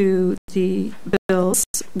amendment to the bills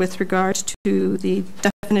with regard to the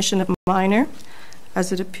definition of minor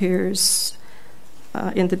as it appears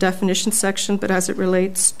in the definition section, but as it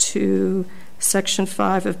relates to Section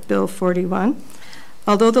 5 of Bill 41.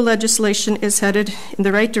 Although the legislation is headed in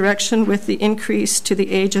the right direction with the increase to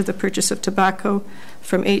the age of the purchase of tobacco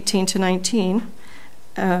from 18 to 19,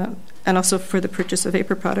 and also for the purchase of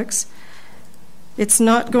vapor products, it's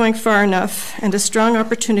not going far enough, and a strong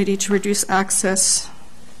opportunity to reduce access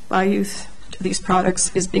by youth to these products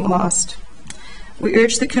is being lost. We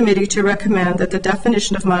urge the committee to recommend that the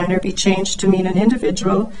definition of minor be changed to mean an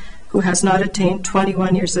individual who has not attained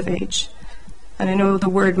 21 years of age. And I know the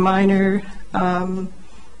word minor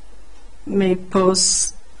may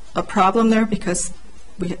pose a problem there because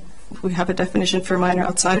we have a definition for minor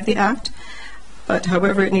outside of the Act, but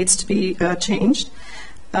however it needs to be changed.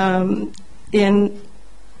 In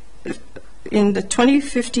the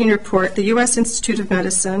 2015 report, the U.S. Institute of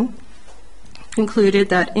Medicine concluded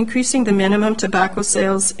that increasing the minimum tobacco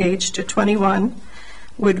sales age to 21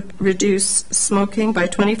 would reduce smoking by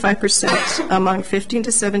 25% among 15 to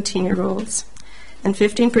 17-year-olds and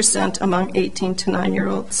 15% among 18 to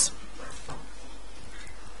 9-year-olds.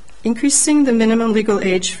 Increasing the minimum legal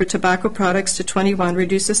age for tobacco products to 21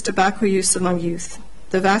 reduces tobacco use among youth.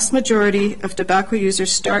 The vast majority of tobacco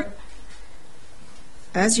users start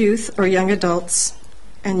as youth or young adults,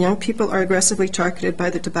 and young people are aggressively targeted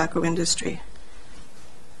by the tobacco industry.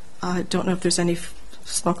 I don't know if there's any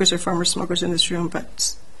smokers or former smokers in this room,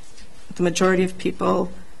 but the majority of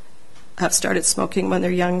people have started smoking when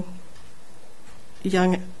they're young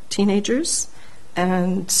teenagers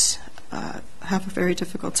and have a very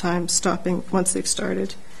difficult time stopping once they've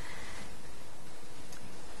started.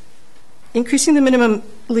 Increasing the minimum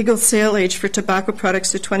legal sale age for tobacco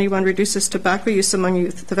products to 21 reduces tobacco use among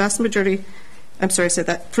youth. The vast majority,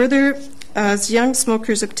 Further, as young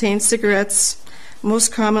smokers obtain cigarettes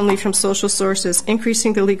most commonly from social sources,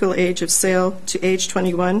 increasing the legal age of sale to age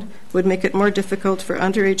 21 would make it more difficult for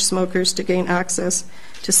underage smokers to gain access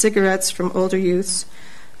to cigarettes from older youths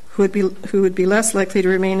who would be less likely to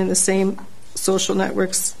remain in the same social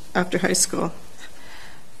networks after high school.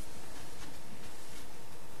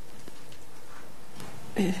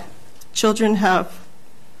 Children have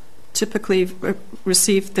typically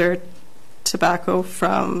received their tobacco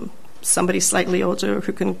from somebody slightly older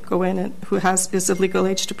who can go in and who is of legal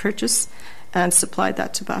age to purchase and supply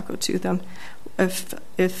that tobacco to them. If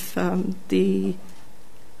the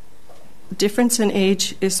difference in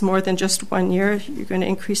age is more than just 1 year, you're going to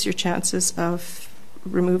increase your chances of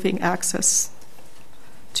removing access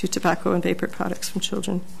to tobacco and vapor products from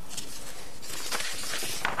children.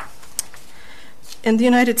 In the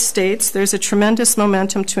United States, there's a tremendous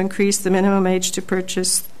momentum to increase the minimum age to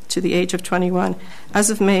purchase to the age of 21. As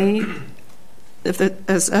of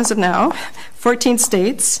now, 14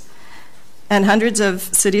 states and hundreds of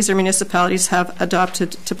cities or municipalities have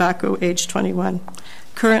adopted tobacco age 21.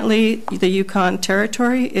 Currently, the Yukon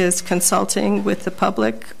Territory is consulting with the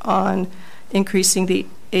public on increasing the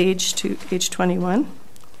age to age 21.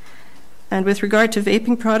 And with regard to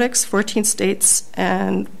vaping products, 14 states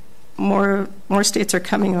and more states are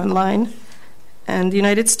coming online. And the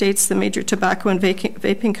United States, the major tobacco and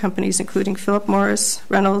vaping companies, including Philip Morris,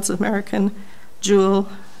 Reynolds American, Juul,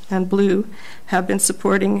 and Blue, have been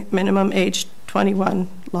supporting minimum age 21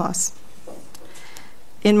 laws.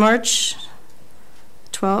 On March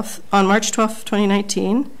 12,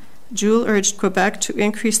 2019, Juul urged Quebec to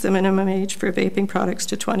increase the minimum age for vaping products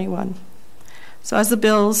to 21. So as the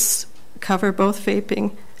bills cover both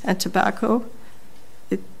vaping and tobacco,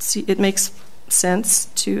 it makes sense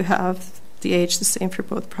to have the age the same for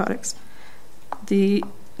both products. The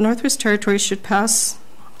Northwest Territories should pass,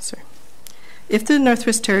 if the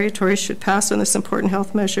Northwest Territories should pass on this important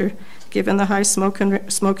health measure, given the high smoking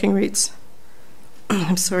rates,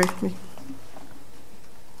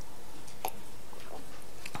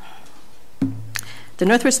 The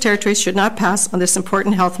Northwest Territories should not pass on this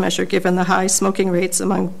important health measure given the high smoking rates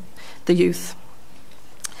among the youth.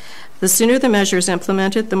 The sooner the measure is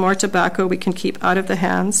implemented, the more tobacco we can keep out of the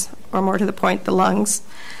hands, or more to the point, the lungs,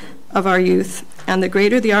 of our youth, and the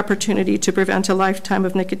greater the opportunity to prevent a lifetime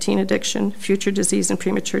of nicotine addiction, future disease, and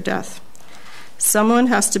premature death. Someone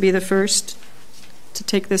has to be the first to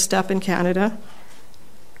take this step in Canada.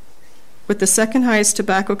 With the second highest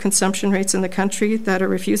tobacco consumption rates in the country that are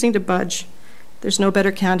refusing to budge, there's no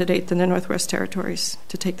better candidate than the Northwest Territories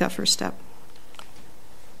to take that first step.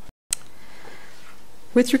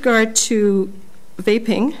 With regard to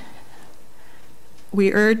vaping,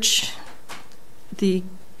 we urge the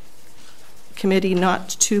committee not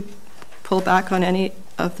to pull back on any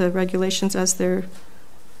of the regulations as they're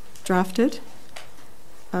drafted.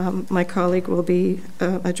 My colleague will be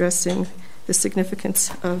addressing the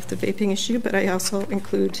significance of the vaping issue, but I also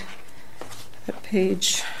include at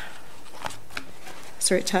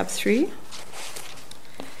tab 3.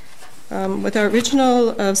 With our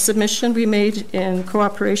original submission we made in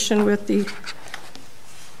cooperation with the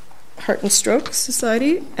Heart and Stroke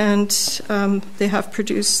Society, and they have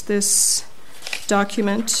produced this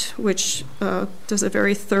document which does a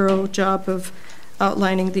very thorough job of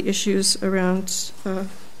outlining the issues around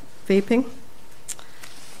vaping.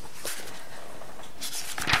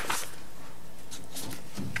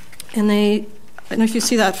 And I don't know if you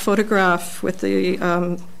see that photograph with the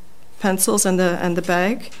pencils and the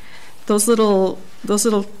bag. Those little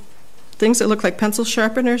things that look like pencil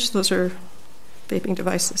sharpeners, those are vaping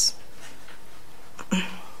devices.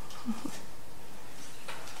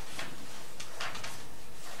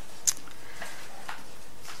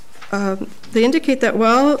 They indicate that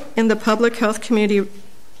while in the public health community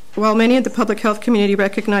While many in the public health community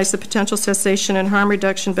recognize the potential cessation and harm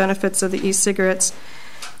reduction benefits of the e-cigarettes,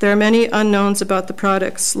 there are many unknowns about the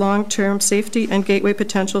product's long-term safety and gateway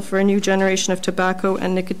potential for a new generation of tobacco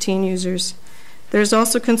and nicotine users. There is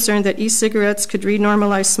also concern that e-cigarettes could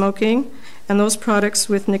renormalize smoking, and those products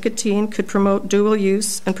with nicotine could promote dual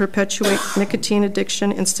use and perpetuate nicotine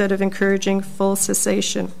addiction instead of encouraging full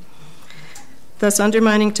cessation, thus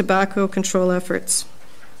undermining tobacco control efforts.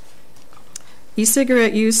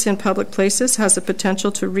 E-cigarette use in public places has the potential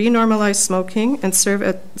to renormalize smoking and serve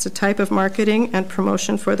as a type of marketing and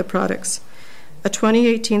promotion for the products. A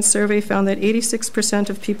 2018 survey found that 86%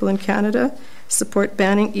 of people in Canada support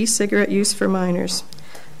banning e-cigarette use for minors.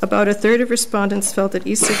 About a third of respondents felt that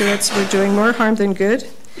e-cigarettes were doing more harm than good,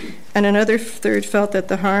 and another third felt that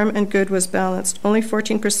the harm and good was balanced. Only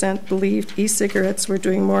 14% believed e-cigarettes were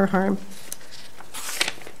doing more harm,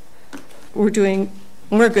 were doing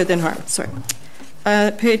more good than harm. Sorry.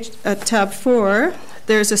 Tab 4,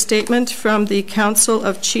 there's a statement from the Council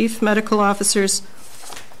of Chief Medical Officers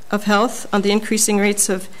of Health on the increasing rates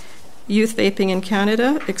of youth vaping in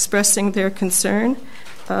Canada, expressing their concern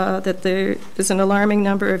that there is an alarming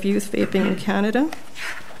number of youth vaping in Canada.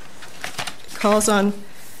 Calls on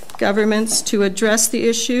governments to address the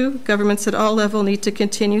issue. Governments at all levels need to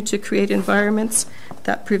continue to create environments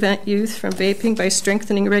that prevent youth from vaping by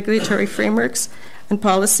strengthening regulatory frameworks and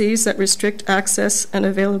policies that restrict access and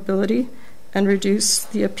availability and reduce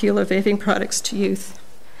the appeal of vaping products to youth.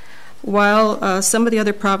 While some of the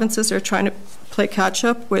other provinces are trying to play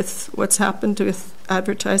catch-up with what's happened with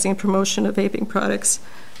advertising and promotion of vaping products,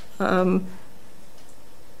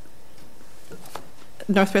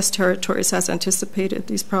 Northwest Territories has anticipated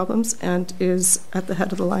these problems and is at the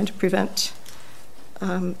head of the line to prevent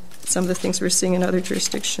some of the things we're seeing in other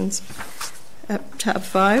jurisdictions. At tab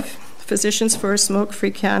 5, Physicians for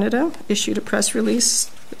Smoke-Free Canada issued a press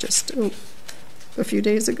release just a few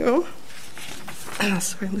days ago.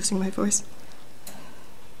 Sorry, I'm losing my voice.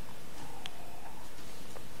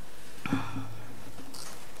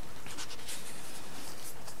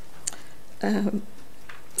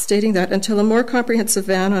 Stating that until a more comprehensive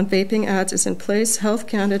ban on vaping ads is in place, Health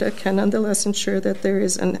Canada can nonetheless ensure that there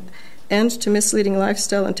is an end to misleading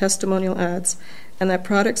lifestyle and testimonial ads, and that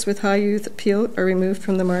products with high youth appeal are removed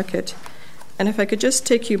from the market. And if I could just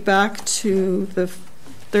take you back to the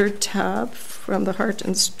third tab from the Heart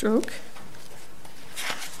and Stroke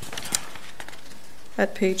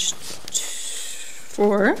at page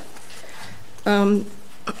 4.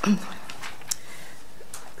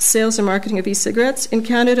 Sales and marketing of e-cigarettes. In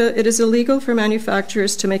Canada, it is illegal for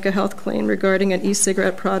manufacturers to make a health claim regarding an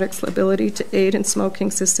e-cigarette product's ability to aid in smoking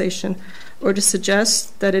cessation or to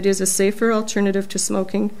suggest that it is a safer alternative to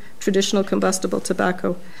smoking traditional combustible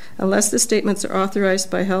tobacco, unless the statements are authorized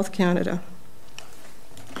by Health Canada.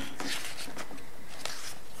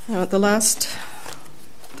 The last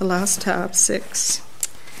tab, 6.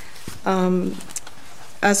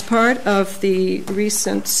 As part of the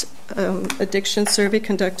recent addiction survey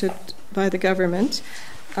conducted by the government,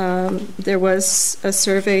 there was a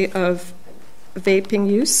survey of vaping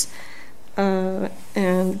use, and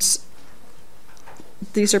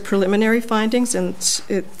these are preliminary findings, and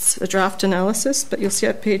it's a draft analysis, but you'll see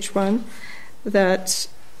at page 1 that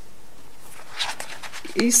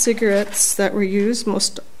e-cigarettes that were used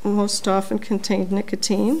most often contained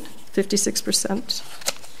nicotine, 56%.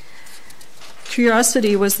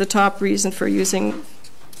 Curiosity was the top reason for using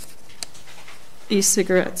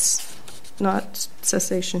e-cigarettes, not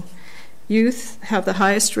cessation. Youth have the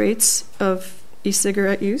highest rates of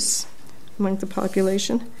e-cigarette use among the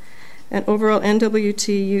population, and overall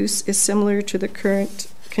NWT use is similar to the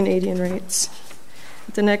current Canadian rates.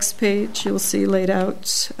 At the next page, you'll see laid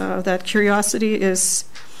out that curiosity is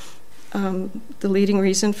the leading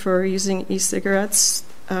reason for using e-cigarettes,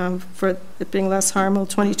 for it being less harmful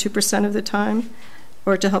 22% of the time,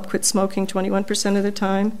 or to help quit smoking 21% of the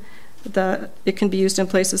time. That it can be used in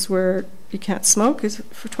places where you can't smoke is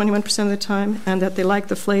for 21% of the time, and that they like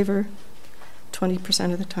the flavor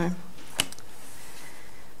 20% of the time.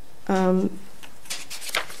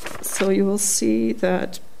 So you will see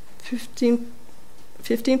that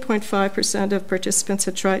 15.5% of participants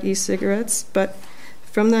had tried e-cigarettes, but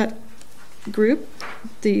from that group,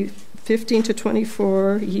 the 15 to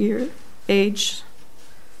 24 year age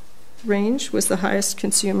range was the highest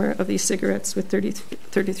consumer of e-cigarettes with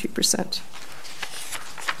 33%.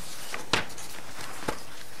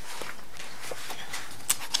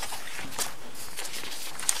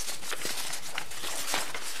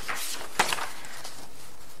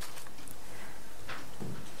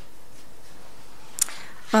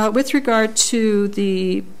 With regard to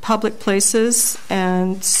the public places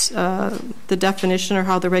and the definition or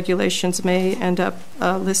how the regulations may end up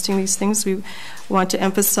listing these things, we want to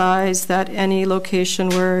emphasize that any location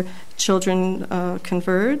where children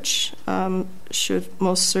converge should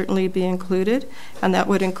most certainly be included, and that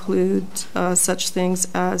would include such things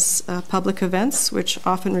as public events, which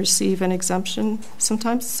often receive an exemption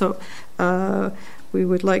sometimes. So we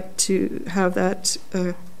would like to have that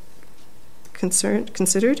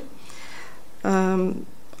considered.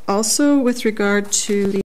 Also, with regard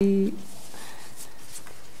to the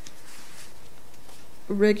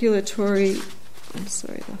regulatory, I'm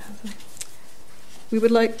sorry, I don't have that.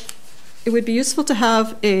 It would be useful to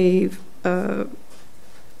have a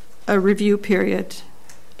review period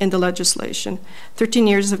in the legislation. 13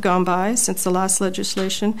 years have gone by since the last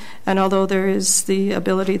legislation, and although there is the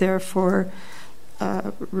ability there for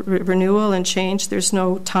renewal and change, there's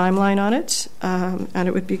no timeline on it, and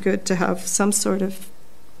it would be good to have some sort of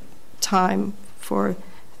time for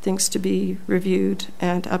things to be reviewed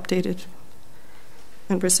and updated,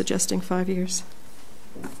 and we're suggesting 5 years.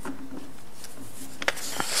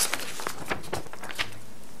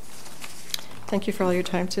 Thank you for all your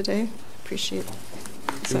time today. Appreciate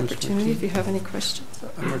this opportunity. If you have any questions.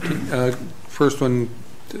 Martine, first one,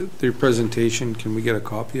 your presentation, can we get a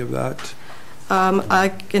copy of that?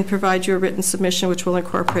 I can provide you a written submission which will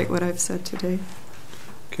incorporate what I've said today.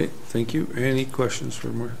 Okay, thank you. Any questions for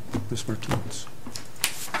Ms. Martinez?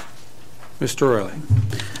 Mr. O'Reilly.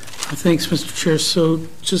 Thanks, Mr. Chair. So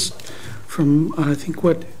just from, I think,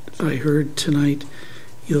 what I heard tonight,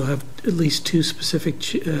 you'll have at least 2 specific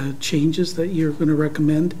changes that you're going to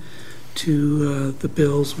recommend to the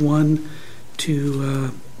bills. One,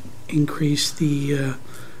 to increase the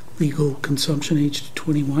legal consumption age to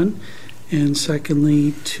 21, and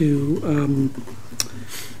secondly, to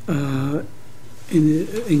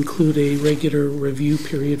include a regular review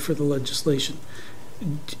period for the legislation.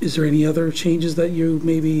 Is there any other changes that you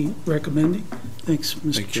may be recommending? Thanks,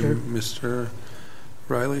 Mr. Chair. Thank you, Mr.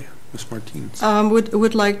 Riley. Ms. Martinez.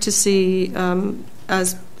 Would like to see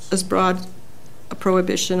as broad a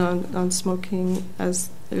prohibition on smoking as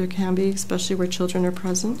there can be, especially where children are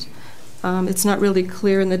present. It's not really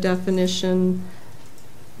clear in the definition.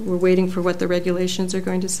 We're waiting for what the regulations are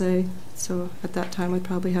going to say. So at that time, we'd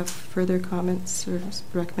probably have further comments or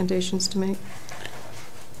recommendations to make.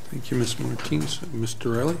 Thank you, Ms. Martinez.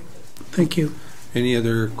 Mr. Riley? Thank you. Any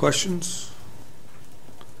other questions?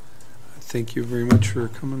 Thank you very much for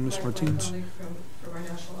coming, Ms. Martinez. From our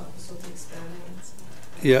national office will be expanding.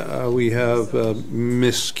 Yeah, we have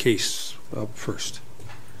Ms. Case up first.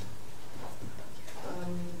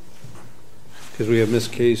 Because we have Ms.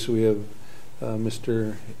 Case, we have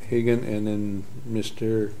Mr. Hagan, and then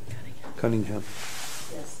Mr. Cunningham.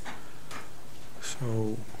 Yes.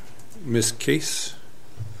 So, Ms. Case.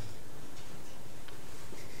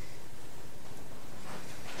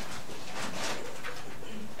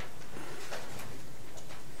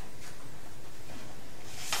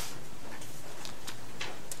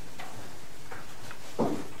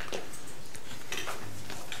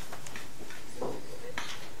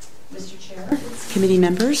 Committee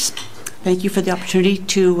members, thank you for the opportunity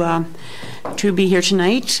to be here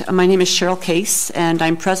tonight. My name is Cheryl Case, and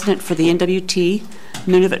I'm president for the NWT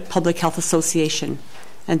Nunavut Public Health Association,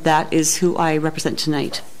 and that is who I represent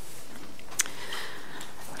tonight.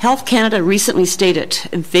 Health Canada recently stated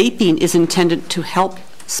vaping is intended to help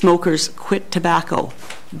smokers quit tobacco.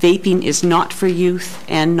 Vaping is not for youth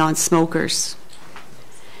and non-smokers.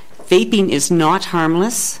 Vaping is not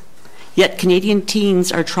harmless. Yet Canadian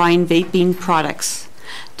teens are trying vaping products.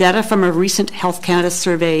 Data from a recent Health Canada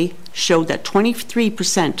survey showed that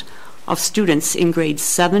 23% of students in grades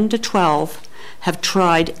 7 to 12 have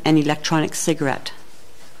tried an electronic cigarette.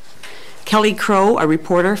 Kelly Crow, a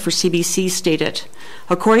reporter for CBC, stated,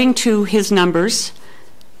 according to his numbers,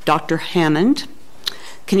 Dr. Hammond,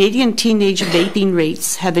 Canadian teenage vaping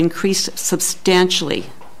rates have increased substantially,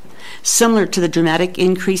 similar to the dramatic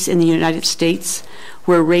increase in the United States,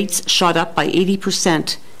 where rates shot up by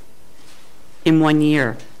 80% in 1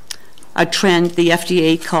 year, a trend the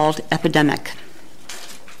FDA called epidemic.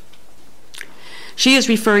 She is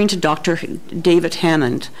referring to Dr. David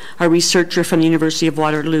Hammond, a researcher from the University of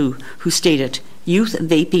Waterloo, who stated, youth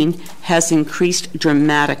vaping has increased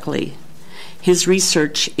dramatically. His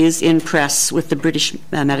research is in press with the British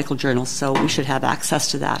Medical Journal, so we should have access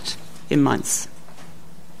to that in months.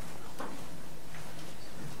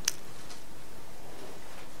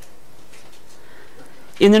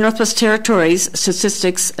 In the Northwest Territories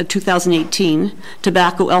Statistics 2018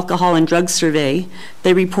 Tobacco, Alcohol and Drug Survey,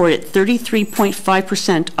 they reported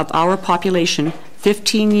 33.5% of our population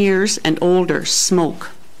 15 years and older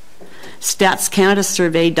smoke. Stats Canada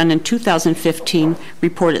survey done in 2015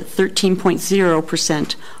 reported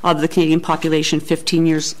 13.0% of the Canadian population 15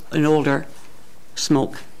 years and older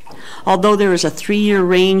smoke. Although there is a 3-year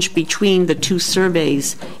range between the two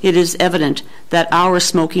surveys, it is evident that our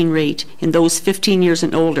smoking rate in those 15 years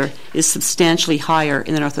and older is substantially higher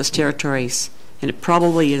in the Northwest Territories, and it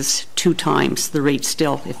probably is 2 times the rate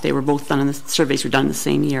still if they were both done and the surveys were done in the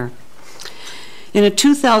same year. In a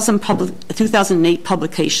 2008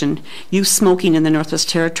 publication, Youth Smoking in the Northwest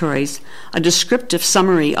Territories, a descriptive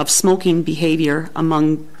summary of smoking behavior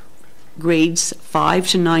among grades 5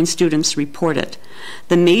 to 9 students reported.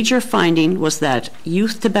 The major finding was that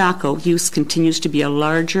youth tobacco use continues to be a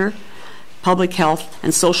larger public health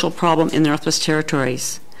and social problem in the Northwest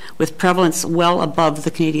Territories, with prevalence well above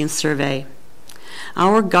the Canadian survey.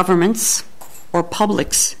 Our government's or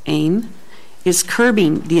public's aim is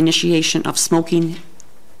curbing the initiation of smoking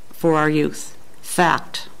for our youth.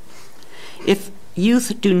 Fact. If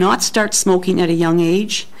youth do not start smoking at a young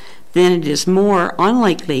age, then it is more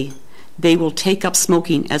unlikely they will take up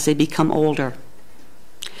smoking as they become older.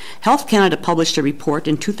 Health Canada published a report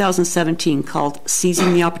in 2017 called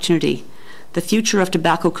Seizing the Opportunity, the Future of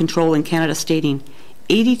Tobacco Control in Canada, stating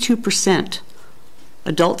 82%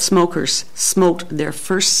 adult smokers smoked their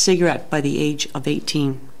first cigarette by the age of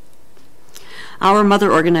 18. Our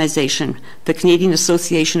mother organization, the Canadian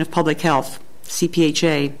Association of Public Health,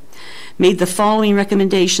 CPHA, made the following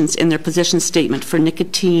recommendations in their position statement for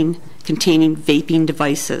nicotine-containing vaping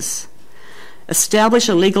devices. Establish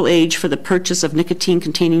a legal age for the purchase of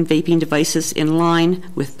nicotine-containing vaping devices in line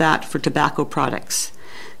with that for tobacco products.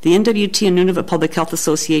 The NWT and Nunavut Public Health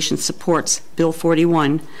Association supports Bill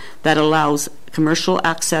 41 that allows commercial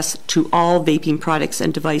access to all vaping products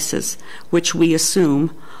and devices, which we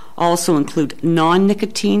assume also include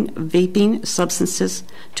non-nicotine vaping substances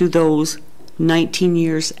to those 19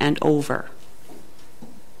 years and over.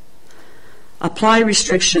 Apply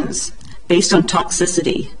restrictions based on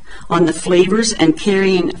toxicity on the flavors and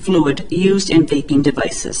carrying fluid used in vaping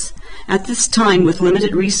devices. At this time, with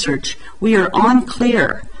limited research, we are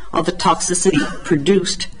unclear of the toxicity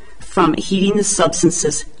produced from heating the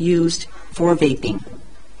substances used for vaping.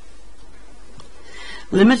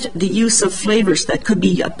 Limit the use of flavors that could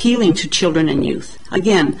be appealing to children and youth.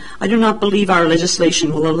 Again, I do not believe our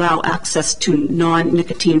legislation will allow access to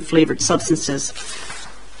non-nicotine flavored substances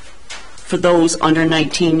for those under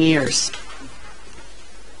 19 years.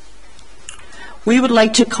 We would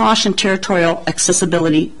like to caution territorial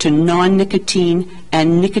accessibility to non-nicotine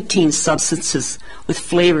and nicotine substances with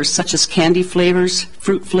flavors such as candy flavors,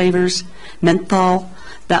 fruit flavors, menthol,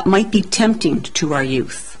 that might be tempting to our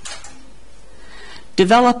youth.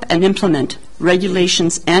 Develop and implement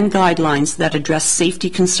regulations and guidelines that address safety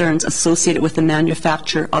concerns associated with the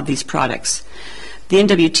manufacture of these products. The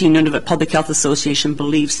NWT Nunavut Public Health Association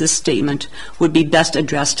believes this statement would be best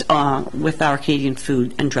addressed with our Canadian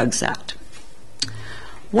Food and Drugs Act.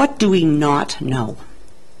 What do we not know?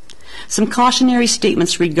 Some cautionary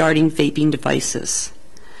statements regarding vaping devices.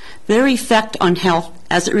 Their effect on health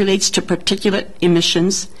as it relates to particulate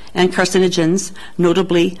emissions and carcinogens,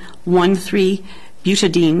 notably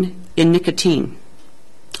 1,3-butadiene in nicotine.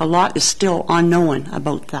 A lot is still unknown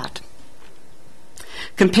about that.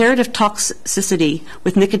 Comparative toxicity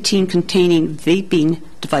with nicotine-containing vaping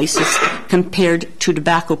devices compared to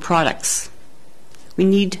tobacco products. We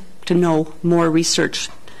need to know more research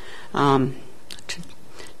to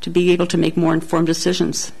be able to make more informed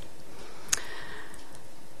decisions.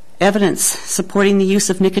 Evidence supporting the use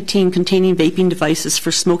of nicotine-containing vaping devices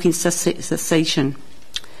for smoking cessation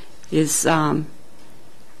is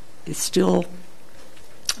still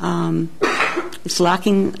it's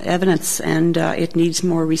lacking evidence, and it needs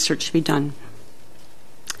more research to be done.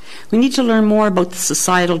 We need to learn more about the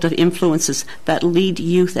societal influences that lead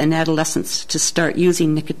youth and adolescents to start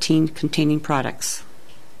using nicotine-containing products.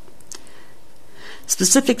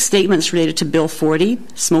 Specific statements related to Bill 40,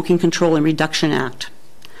 Smoking Control and Reduction Act.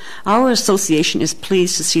 Our association is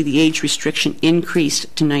pleased to see the age restriction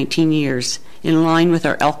increased to 19 years, in line with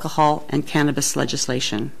our alcohol and cannabis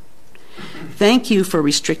legislation. Thank you for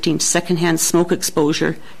restricting secondhand smoke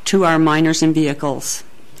exposure to our minors in vehicles.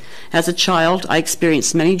 As a child, I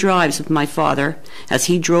experienced many drives with my father as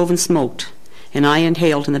he drove and smoked, and I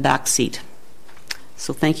inhaled in the back seat.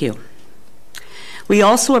 So thank you. We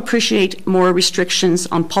also appreciate more restrictions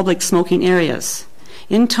on public smoking areas.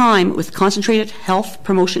 In time, with concentrated health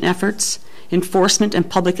promotion efforts, enforcement, and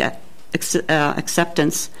public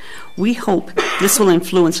acceptance, we hope this will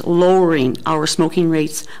influence lowering our smoking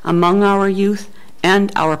rates among our youth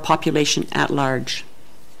and our population at large.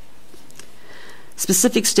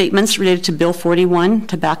 Specific statements related to Bill 41,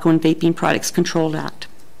 Tobacco and Vaping Products Control Act.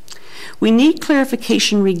 We need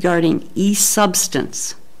clarification regarding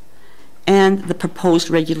e-substance and the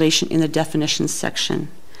proposed regulation in the definitions section.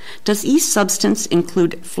 Does e-substance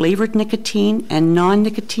include flavored nicotine and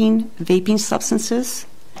non-nicotine vaping substances?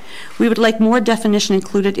 We would like more definition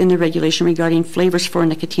included in the regulation regarding flavors for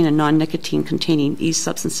nicotine and non-nicotine containing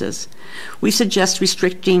e-substances. We suggest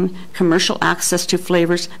restricting commercial access to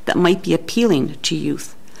flavors that might be appealing to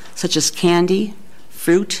youth, such as candy,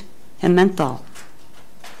 fruit, and menthol.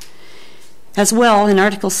 As well, in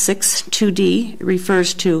Article 6, 2D, it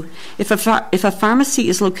refers to if a pharmacy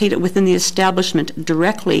is located within the establishment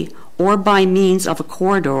directly or by means of a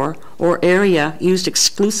corridor or area used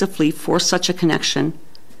exclusively for such a connection,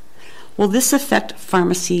 will this affect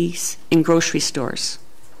pharmacies in grocery stores?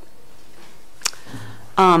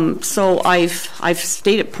 So I've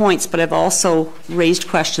stated points, but I've also raised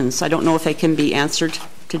questions. I don't know if they can be answered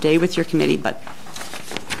today with your committee, but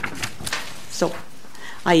so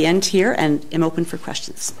I end here and am open for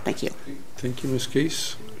questions. Thank you. Thank you, Ms.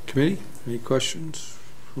 Case. Committee, any questions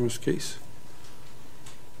for Ms. Case?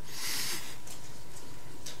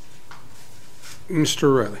 Mr.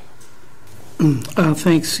 O'Reilly.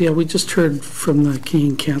 Thanks. Yeah, we just heard from the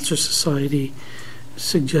Canadian Cancer Society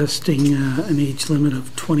suggesting an age limit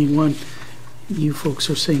of 21. You folks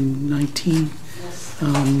are saying 19.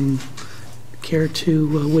 Yes. Care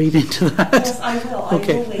to wade into that? Yes, I will.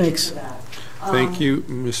 Okay, I will wade thanks. into that. Thank you,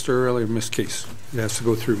 Mr. O'Reilly. Ms. Case. It has to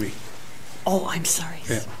go through me. Oh, I'm sorry.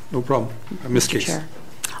 Yeah, no problem. Ms. Case. Chair.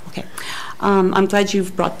 Okay. I'm glad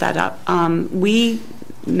you've brought that up. We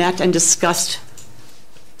met and discussed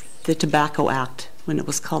the Tobacco Act when it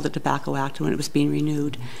was called the Tobacco Act, when it was being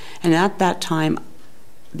renewed. And at that time,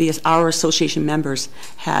 our association members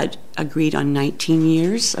had agreed on 19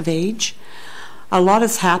 years of age. A lot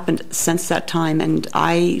has happened since that time, and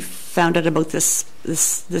I found out about this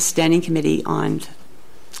standing committee on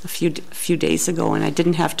a few days ago, and I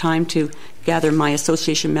didn't have time to gather my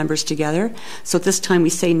association members together. So at this time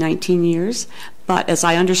we say 19 years. But as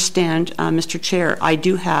I understand, Mr. Chair, I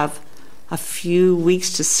do have a few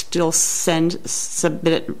weeks to still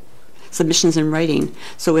submit submissions in writing.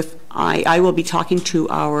 So if I will be talking to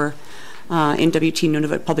our NWT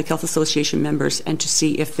Nunavut Public Health Association members and to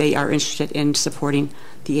see if they are interested in supporting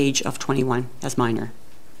the age of 21 as minor.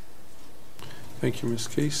 Thank you, Ms.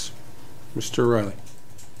 Case. Mr. O'Reilly.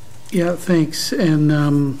 Yeah, thanks. And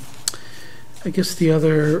I guess the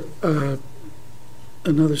other,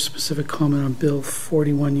 another specific comment on Bill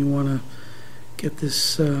 41, you want to get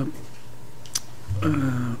this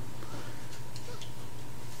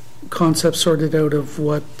concept sorted out of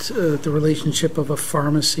what the relationship of a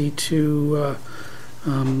pharmacy to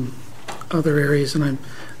other areas, and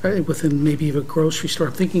I'm within maybe even a grocery store.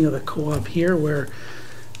 I'm thinking of the co-op here where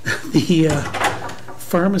the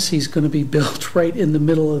pharmacy is going to be built right in the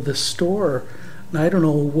middle of the store, and I don't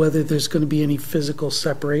know whether there's going to be any physical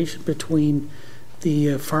separation between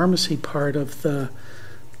the pharmacy part of the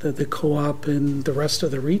co-op and the rest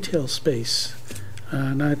of the retail space.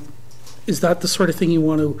 Is that the sort of thing you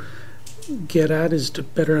want to get at, is to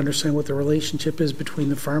better understand what the relationship is between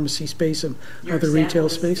the pharmacy space and other retail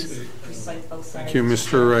space? Thank you,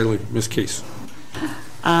 Mr. O'Reilly. Ms. Case.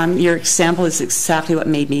 Your example is exactly what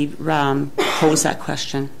made me pose that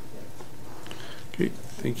question. Okay,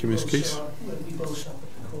 thank you, Ms. Case.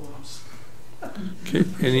 Okay,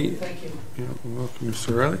 any? Thank you. Welcome,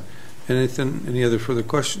 Mr. O'Reilly. Any other further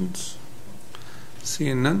questions?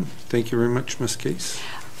 Seeing none, thank you very much, Ms. Case.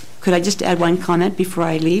 Could I just add one comment before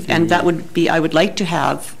I leave? And that would be, I would like to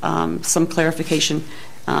have some clarification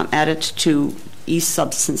added to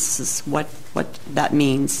e-substances, what that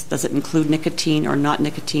means. Does it include nicotine or not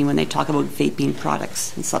nicotine when they talk about vaping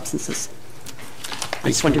products and substances? I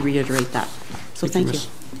just want to reiterate that. So thank you.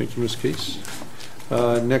 Thank you, Ms. Case.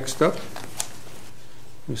 Next up,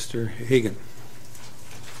 Mr. Hagan.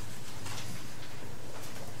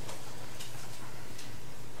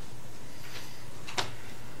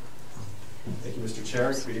 Thank you, Mr.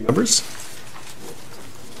 Chair, committee members.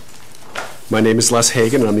 My name is Les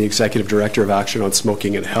Hagan, and I'm the Executive Director of Action on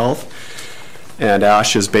Smoking and Health. And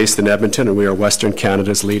ASH is based in Edmonton, and we are Western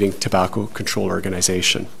Canada's leading tobacco control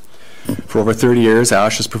organization. For over 30 years,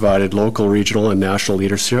 ASH has provided local, regional, and national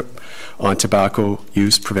leadership on tobacco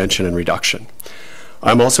use, prevention, and reduction.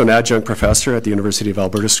 I'm also an adjunct professor at the University of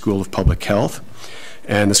Alberta School of Public Health,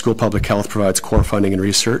 and the School of Public Health provides core funding and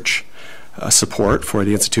research support for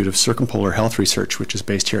the Institute of Circumpolar Health Research, which is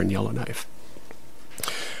based here in Yellowknife.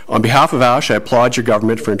 On behalf of ASH, I applaud your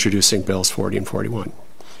government for introducing Bills 40 and 41.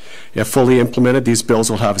 If fully implemented, these bills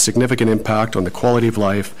will have a significant impact on the quality of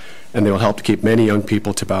life, and they will help to keep many young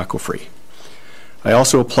people tobacco-free. I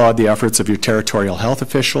also applaud the efforts of your territorial health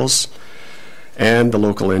officials and the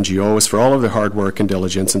local NGOs for all of their hard work and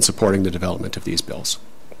diligence in supporting the development of these bills.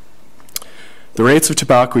 The rates of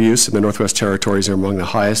tobacco use in the Northwest Territories are among the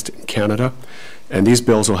highest in Canada, and these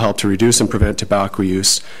bills will help to reduce and prevent tobacco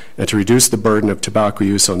use and to reduce the burden of tobacco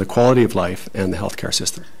use on the quality of life and the healthcare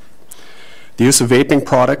system. The use of vaping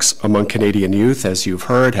products among Canadian youth, as you've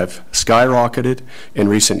heard, have skyrocketed in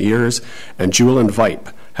recent years, and Juul and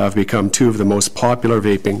Vape have become two of the most popular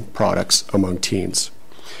vaping products among teens.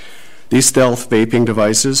 These stealth vaping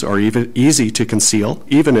devices are easy to conceal,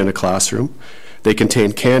 even in a classroom. They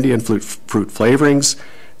contain candy and fruit flavorings,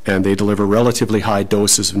 and they deliver relatively high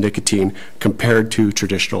doses of nicotine compared to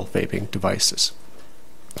traditional vaping devices.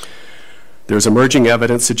 There's emerging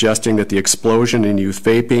evidence suggesting that the explosion in youth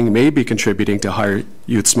vaping may be contributing to higher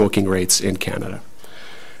youth smoking rates in Canada.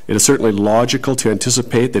 It is certainly logical to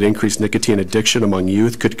anticipate that increased nicotine addiction among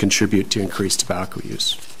youth could contribute to increased tobacco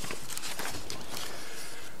use.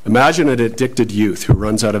 Imagine an addicted youth who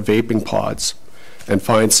runs out of vaping pods and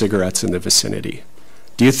finds cigarettes in the vicinity.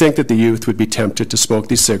 Do you think that the youth would be tempted to smoke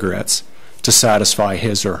these cigarettes to satisfy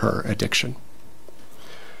his or her addiction?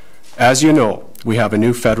 As you know, we have a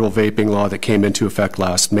new federal vaping law that came into effect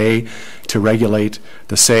last May to regulate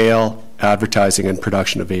the sale, advertising, and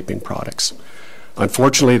production of vaping products.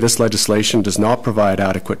 Unfortunately, this legislation does not provide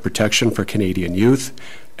adequate protection for Canadian youth,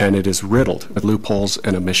 and it is riddled with loopholes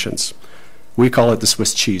and omissions. We call it the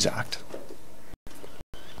Swiss Cheese Act.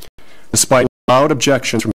 Despite loud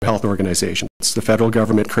objections from health organizations, the federal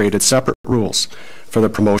government created separate rules for the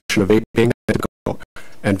promotion of vaping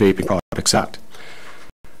and Vaping Products Act.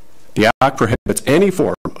 The Act prohibits any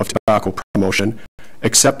form of tobacco promotion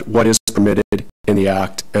except what is permitted in the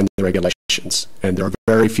Act and the regulations, and there are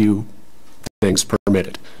very few things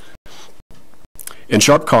permitted. In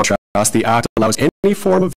sharp contrast, the Act allows any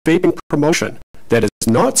form of vaping promotion that is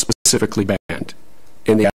not specifically banned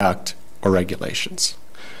in the Act or regulations.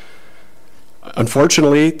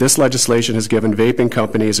 Unfortunately, this legislation has given vaping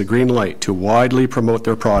companies a green light to widely promote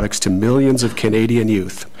their products to millions of Canadian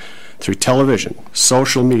youth through television,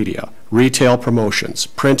 social media, retail promotions,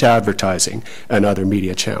 print advertising, and other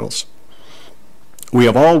media channels. We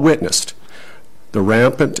have all witnessed the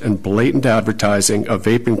rampant and blatant advertising of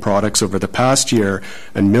vaping products over the past year,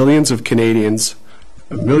 and millions of Canadian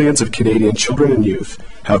children and youth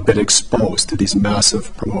have been exposed to these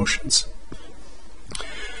massive promotions.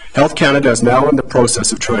 Health Canada is now in the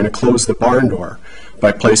process of trying to close the barn door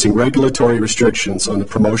by placing regulatory restrictions on the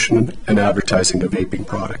promotion and advertising of vaping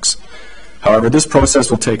products. However, this process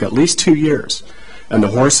will take at least 2 years, and the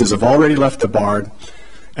horses have already left the barn,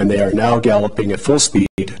 and they are now galloping at full speed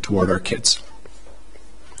toward our kids.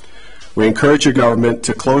 We encourage your government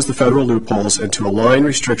to close the federal loopholes and to align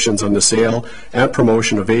restrictions on the sale and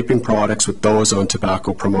promotion of vaping products with those on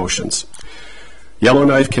tobacco promotions.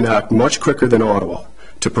 Yellowknife can act much quicker than Ottawa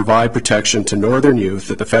to provide protection to northern youth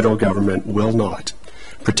that the federal government will not.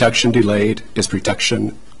 Protection delayed is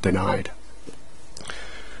protection denied.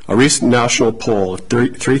 A recent national poll of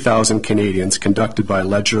 3,000 Canadians conducted by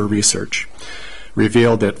Ledger Research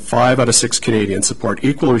revealed that 5 out of 6 Canadians support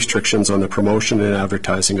equal restrictions on the promotion and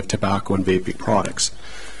advertising of tobacco and vaping products.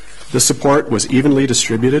 This support was evenly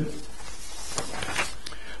distributed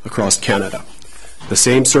across Canada. The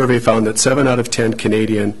same survey found that 7 out of 10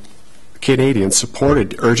 Canadians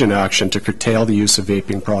supported urgent action to curtail the use of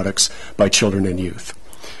vaping products by children and youth.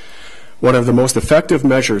 One of the most effective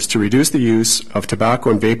measures to reduce the use of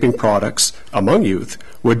tobacco and vaping products among youth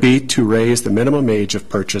would be to raise the minimum age of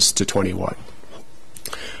purchase to 21.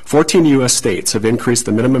 14 U.S. states have increased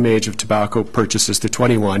the minimum age of tobacco purchases to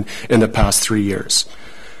 21 in the past 3 years.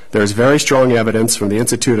 There is very strong evidence from the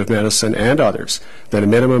Institute of Medicine and others that a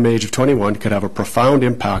minimum age of 21 could have a profound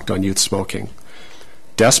impact on youth smoking.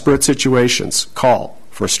 Desperate situations call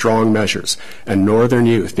for strong measures, and northern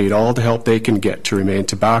youth need all the help they can get to remain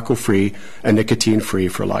tobacco-free and nicotine-free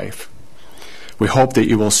for life. We hope that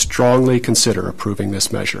you will strongly consider approving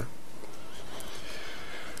this measure.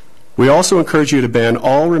 We also encourage you to ban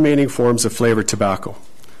all remaining forms of flavored tobacco.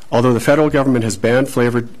 Although the federal government has banned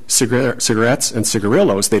flavored cigarettes and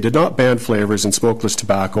cigarillos, they did not ban flavors in smokeless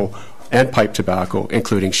tobacco and pipe tobacco,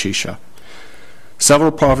 including shisha.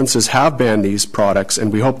 Several provinces have banned these products,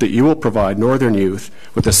 and we hope that you will provide northern youth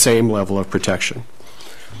with the same level of protection.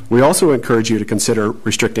 We also encourage you to consider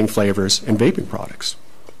restricting flavors in vaping products.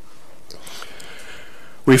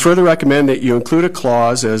 We further recommend that you include a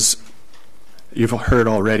clause, as you've heard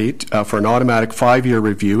already, for an automatic 5-year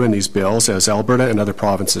review in these bills, as Alberta and other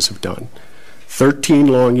provinces have done. 13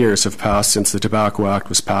 long years have passed since the Tobacco Act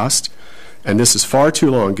was passed, and this is far too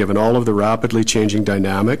long given all of the rapidly changing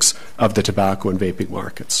dynamics of the tobacco and vaping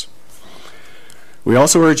markets. We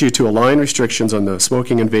also urge you to align restrictions on the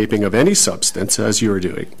smoking and vaping of any substance, as you are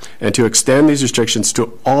doing, and to extend these restrictions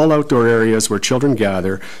to all outdoor areas where children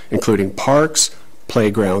gather, including parks,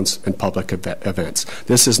 playgrounds, and public events.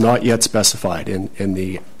 This is not yet specified in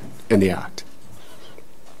the Act.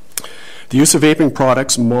 The use of vaping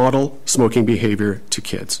products model smoking behavior to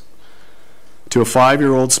kids. To a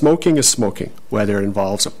 5-year-old, smoking is smoking, whether it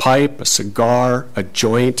involves a pipe, a cigar, a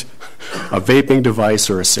joint, a vaping device,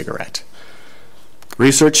 or a cigarette.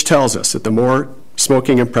 Research tells us that the more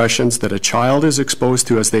smoking impressions that a child is exposed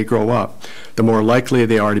to as they grow up, the more likely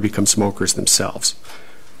they are to become smokers themselves.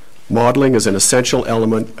 Modeling is an essential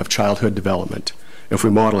element of childhood development. If we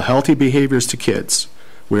model healthy behaviors to kids,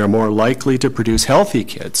 we are more likely to produce healthy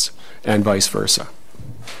kids, and vice versa.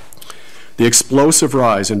 The explosive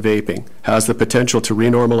rise in vaping has the potential to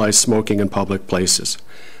renormalize smoking in public places.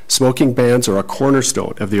 Smoking bans are a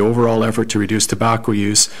cornerstone of the overall effort to reduce tobacco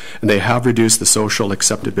use, and they have reduced the social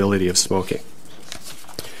acceptability of smoking.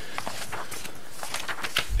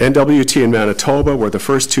 NWT and Manitoba were the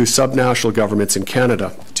first two subnational governments in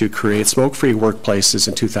Canada to create smoke-free workplaces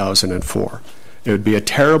in 2004. It would be a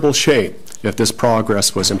terrible shame if this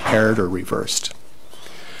progress was impaired or reversed.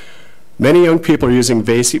 Many young people are using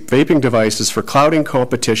vaping devices for clouding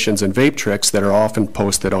competitions and vape tricks that are often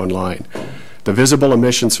posted online. The visible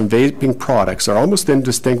emissions from vaping products are almost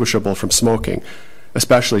indistinguishable from smoking,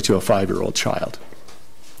 especially to a 5-year-old child.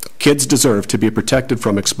 Kids deserve to be protected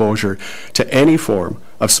from exposure to any form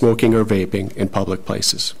of smoking or vaping in public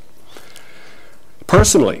places.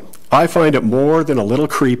 Personally, I find it more than a little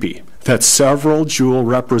creepy that several Juul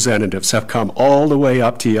representatives have come all the way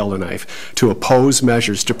up to Yellowknife to oppose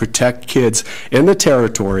measures to protect kids in the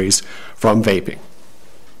territories from vaping.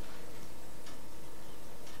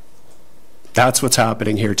 That's what's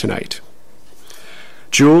happening here tonight.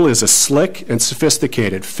 Juul is a slick and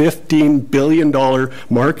sophisticated $15 billion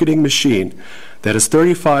marketing machine that is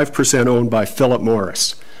 35% owned by Philip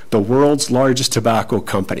Morris, the world's largest tobacco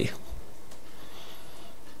company.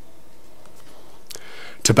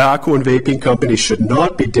 Tobacco and vaping companies should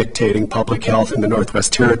not be dictating public health in the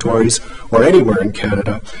Northwest Territories or anywhere in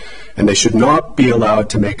Canada, and they should not be allowed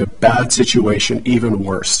to make a bad situation even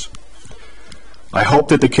worse. I hope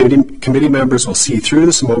that the committee members will see through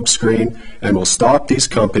the smokescreen and will stop these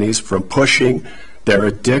companies from pushing their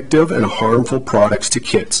addictive and harmful products to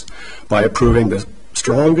kids by approving the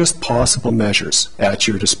strongest possible measures at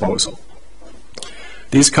your disposal.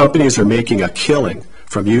 These companies are making a killing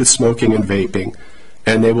from youth smoking and vaping,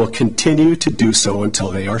 and they will continue to do so until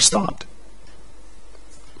they are stopped.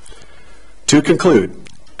 To conclude,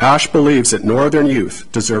 ASH believes that Northern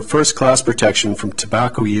youth deserve first-class protection from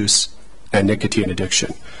tobacco use and nicotine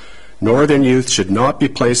addiction. Northern youth should not be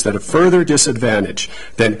placed at a further disadvantage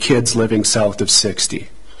than kids living south of 60.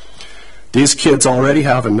 These kids already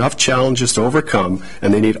have enough challenges to overcome,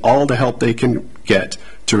 and they need all the help they can get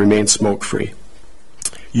to remain smoke-free.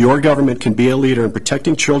 Your government can be a leader in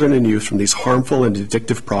protecting children and youth from these harmful and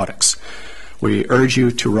addictive products. We urge you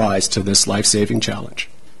to rise to this life-saving challenge.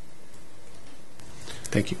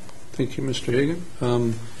 Thank you. Thank you, Mr.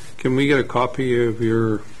 Hagan. Can we get a copy of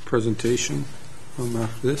your presentation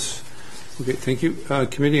after this? Okay, thank you.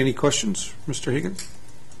 Committee, any questions? Mr. Hagan?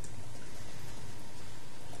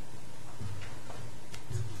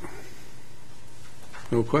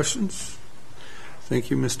 No questions? Thank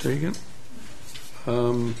you, Mr. Hagan.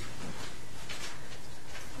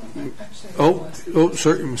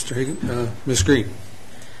 Sorry, Mr. Hagan. Ms. Green.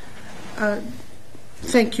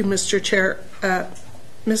 Thank you, Mr. Chair.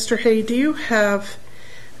 Mr. Hay, do you have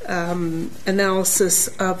analysis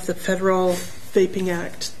of the Federal Vaping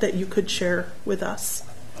Act that you could share with us?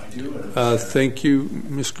 I do. Thank you,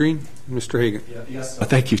 Ms. Green. Mr. Hagan. Yes.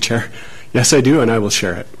 Thank you, Chair. Yes, I do, and I will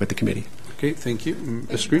share it with the committee. Okay, thank you.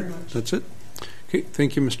 Ms. Green, that's it. Okay,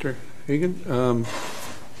 thank you, Mr. Hagan.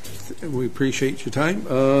 We appreciate your time.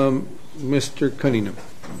 Mr. Cunningham.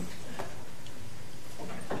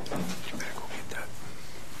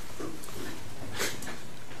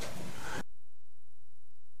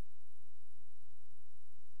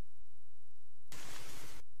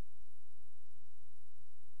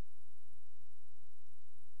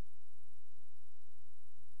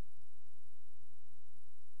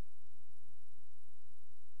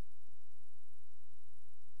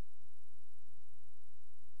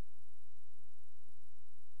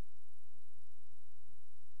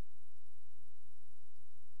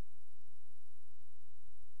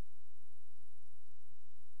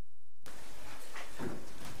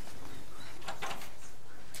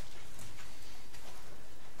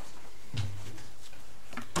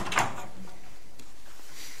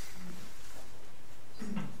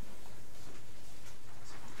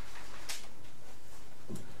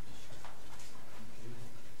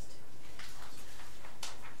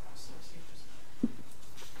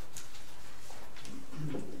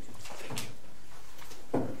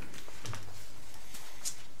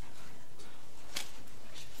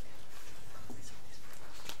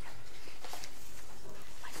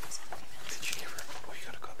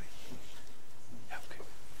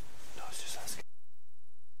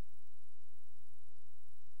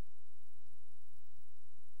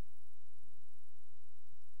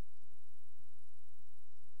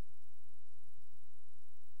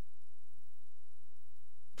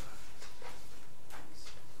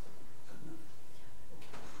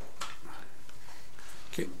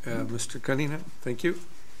 Okay, Mr. Cunningham, thank you.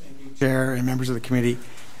 Chair and members of the committee.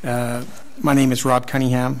 My name is Rob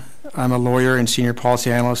Cunningham. I'm a lawyer and senior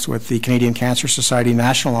policy analyst with the Canadian Cancer Society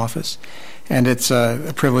National Office, and it's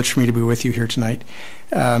a privilege for me to be with you here tonight.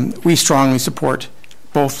 We strongly support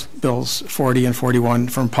both bills 40 and 41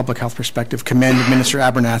 from a public health perspective. Commend Minister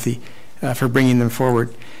Abernathy for bringing them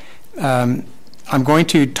forward. I'm going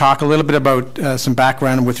to talk a little bit about some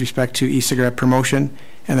background with respect to e-cigarette promotion,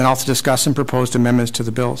 and then also discuss some proposed amendments to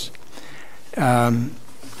the bills.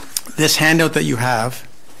 This handout that you have,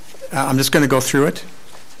 I'm just going to go through it.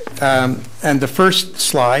 And the first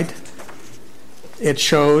slide, it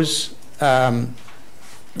shows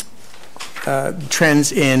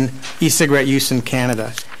trends in e-cigarette use in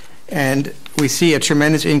Canada. And we see a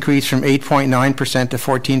tremendous increase from 8.9% to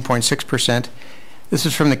 14.6%. This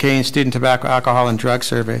is from the Canadian Student Tobacco, Alcohol and Drug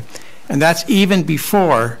Survey. And that's even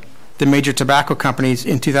before the major tobacco companies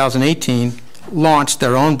in 2018 launched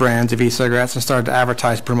their own brands of e-cigarettes and started to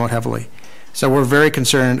advertise and promote heavily. So we're very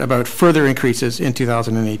concerned about further increases in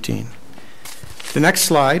 2018. The next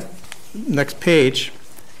slide, next page,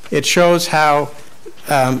 it shows how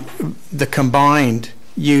the combined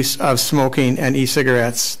use of smoking and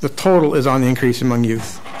e-cigarettes, the total is on the increase among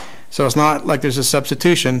youth. So it's not like there's a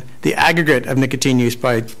substitution. The aggregate of nicotine use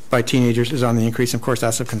by teenagers is on the increase. Of course,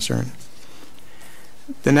 that's of concern.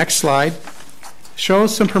 The next slide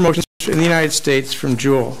shows some promotions in the United States from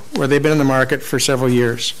Juul, where they've been in the market for several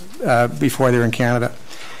years before they're in Canada.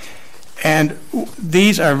 And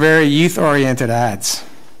these are very youth-oriented ads.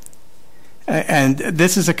 And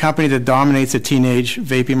this is a company that dominates the teenage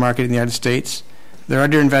vaping market in the United States. They're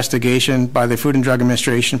under investigation by the Food and Drug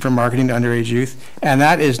Administration for marketing to underage youth. And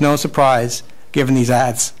that is no surprise, given these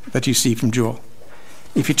ads that you see from Juul.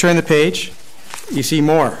 If you turn the page, you see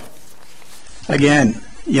more. Again,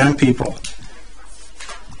 young people.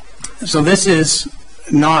 So this is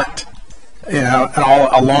not at all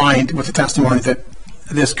aligned with the testimony that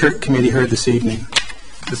this committee heard this evening.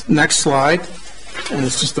 This next slide, and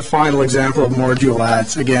it's just the final example of more Juul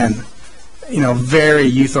ads. Again, very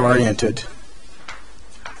youth-oriented.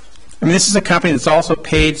 I mean, this is a company that's also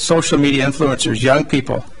paid social media influencers, young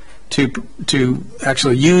people, to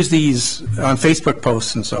actually use these on Facebook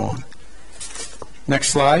posts and so on. Next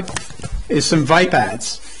slide is some Vype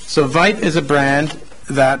ads. So Vype is a brand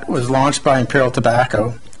that was launched by Imperial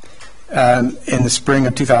Tobacco in the spring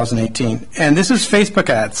of 2018. And this is Facebook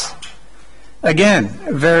ads. Again,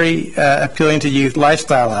 very appealing to youth,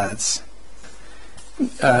 lifestyle ads.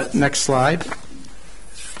 Next slide.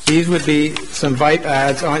 These would be some Vype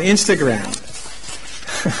ads on Instagram.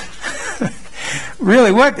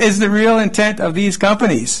 Really, what is the real intent of these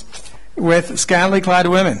companies with scantily clad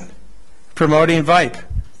women promoting Vype?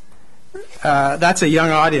 That's a young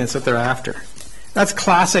audience that they're after. That's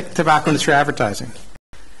classic tobacco industry advertising.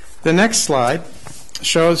 The next slide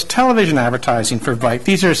shows television advertising for Vype.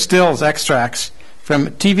 These are stills, extracts from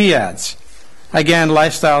TV ads. Again,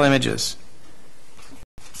 lifestyle images.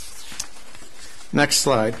 Next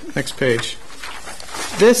slide, next page.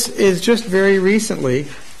 This is just very recently,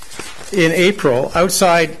 in April,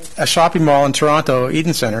 outside a shopping mall in Toronto,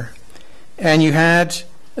 Eden Centre, and you had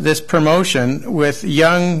this promotion with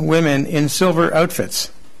young women in silver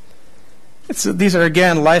outfits. These are,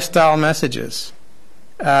 again, lifestyle messages.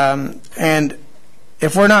 And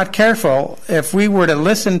if we're not careful, if we were to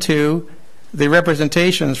listen to the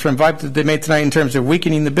representations from Vype that they made tonight in terms of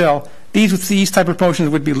weakening the bill, these type of promotions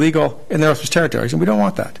would be legal in the Northwest Territories, and we don't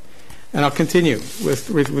want that. And I'll continue with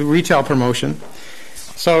retail promotion.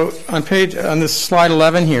 So on this slide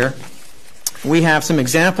 11 here, we have some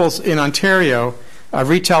examples in Ontario of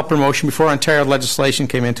retail promotion before Ontario legislation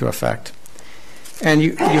came into effect. And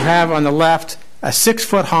you have on the left a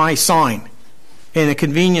 6-foot-high sign in a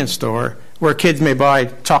convenience store where kids may buy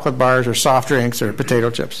chocolate bars or soft drinks or potato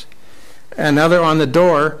chips. Another on the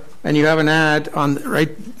door, and you have an ad on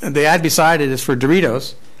the ad beside it is for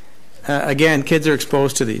Doritos. Again, kids are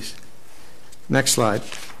exposed to these. Next slide.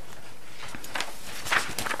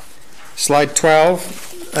 Slide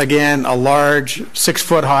 12. Again, a large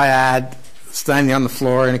 6-foot-high ad standing on the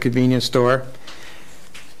floor in a convenience store.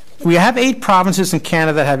 We have 8 provinces in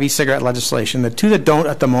Canada that have e-cigarette legislation. The 2 that don't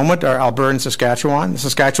at the moment are Alberta and Saskatchewan. The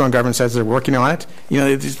Saskatchewan government says they're working on it.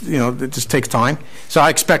 It just takes time. So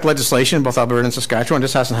I expect legislation in both Alberta and Saskatchewan.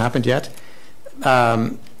 This hasn't happened yet.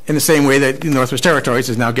 In the same way that the Northwest Territories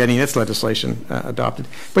is now getting its legislation adopted.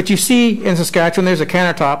 But you see in Saskatchewan there's a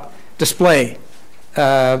countertop display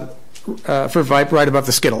for Vype right above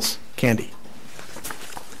the Skittles candy.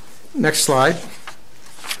 Next slide.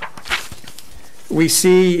 We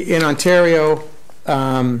see in Ontario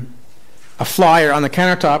a a flyer on the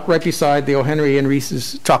countertop right beside the O. Henry and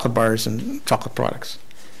Reese's chocolate bars and chocolate products.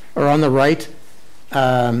 Or on the right,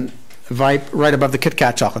 Vipe right above the Kit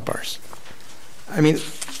Kat chocolate bars. I mean,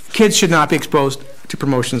 kids should not be exposed to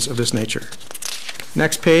promotions of this nature.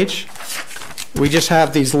 Next page. We just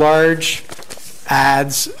have these large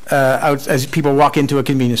ads out as people walk into a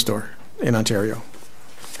convenience store in Ontario.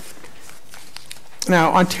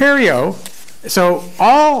 Now, Ontario, so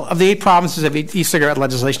all of the 8 provinces of e-cigarette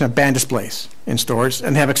legislation have banned displays in stores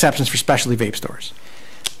and have exceptions for specialty vape stores.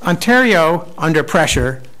 Ontario, under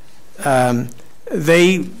pressure,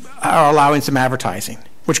 they are allowing some advertising,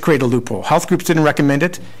 which create a loophole. Health groups didn't recommend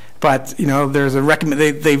it, but you know there's a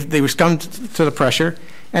they succumbed to the pressure.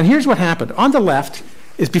 And here's what happened. On the left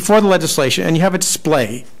is before the legislation, and you have a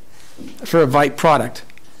display for a Vipe product.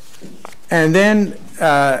 And then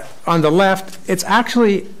on the left, it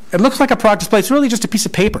looks like a product display. It's really just a piece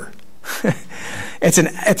of paper.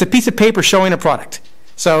 It's a piece of paper showing a product.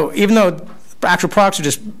 So even though actual products are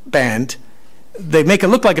just banned, they make it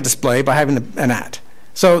look like a display by having an ad.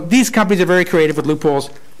 So these companies are very creative with loopholes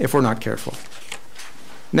if we're not careful.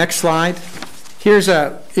 Next slide. Here's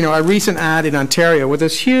a recent ad in Ontario with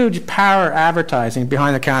this huge power advertising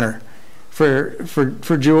behind the counter for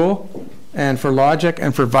Juul and for Logic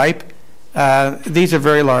and for Vipe. These are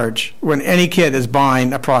very large when any kid is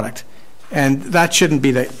buying a product, and that shouldn't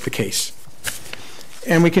be the case.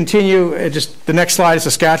 And we continue, just the next slide is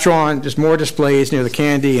Saskatchewan, just more displays near the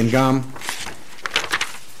candy and gum.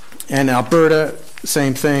 And Alberta,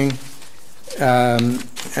 same thing.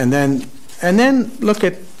 And then look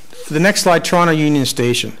at the next slide, Toronto Union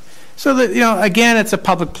Station. So that, again, it's a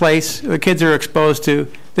public place the kids are exposed to.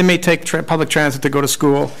 They may take public transit to go to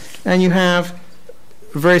school, and you have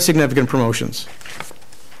very significant promotions.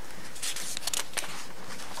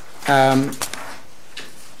 And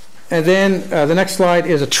then the next slide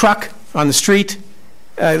is a truck on the street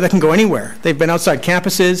that can go anywhere. They've been outside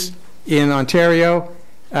campuses in Ontario,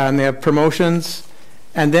 and they have promotions.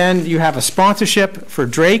 And then you have a sponsorship for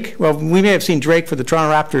Drake. Well, we may have seen Drake for the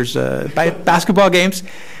Toronto Raptors basketball games.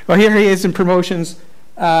 Well, here he is in promotions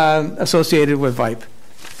associated with Vipe.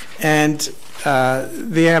 And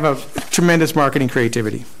they have a tremendous marketing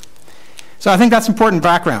creativity. So I think that's important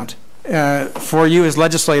background for you as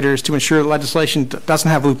legislators to ensure that legislation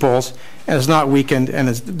doesn't have loopholes and is not weakened,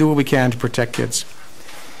 and do what we can to protect kids.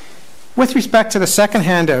 With respect to the second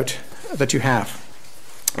handout that you have,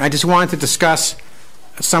 I just wanted to discuss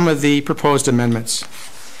some of the proposed amendments.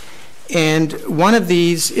 And one of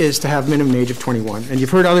these is to have minimum age of 21. And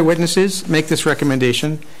you've heard other witnesses make this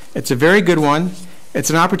recommendation. It's a very good one. It's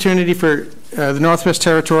an opportunity for the Northwest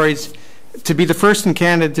Territories to be the first in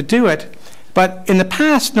Canada to do it. But in the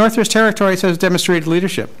past, Northwest Territories has demonstrated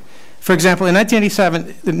leadership. For example, in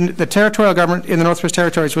 1987, the territorial government in the Northwest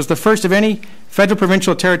Territories was the first of any federal,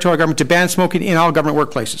 provincial, or territorial government to ban smoking in all government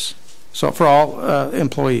workplaces, so for all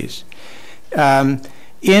employees.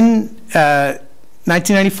 In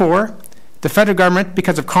 1994, the federal government,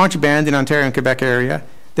 because of contraband in Ontario and Quebec area,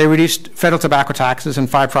 they reduced federal tobacco taxes, and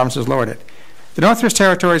 5 provinces lowered it. The Northwest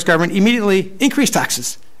Territories government immediately increased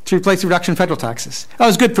taxes to replace the reduction in federal taxes. That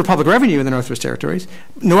was good for public revenue in the Northwest Territories.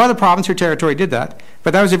 No other province or territory did that,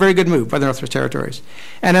 but that was a very good move by the Northwest Territories.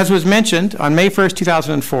 And as was mentioned, on May 1st,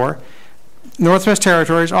 2004, Northwest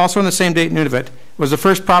Territories, also on the same date in Nunavut, was the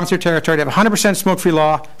first province or territory to have 100% smoke-free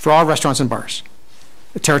law for all restaurants and bars,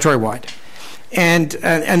 territory-wide. And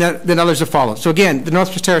then others have followed. So again, the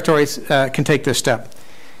Northwest Territories can take this step.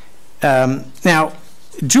 Now,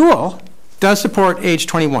 Juul does support age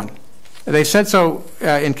 21. They said so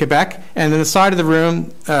in Quebec, and in the side of the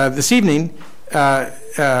room this evening,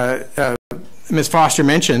 Ms. Foster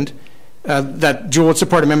mentioned that Juul would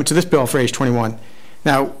support amendment to this bill for age 21.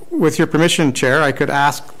 Now, with your permission, Chair, I could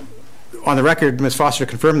ask on the record Ms. Foster to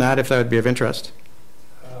confirm that, if that would be of interest.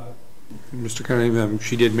 Mr. Cunningham,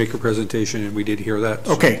 she did make a presentation, and we did hear that.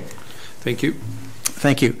 So. Okay. Thank you.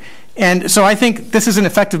 Thank you. And so I think this is an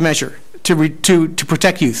effective measure to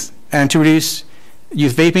protect youth and to reduce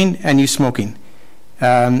youth vaping and youth smoking.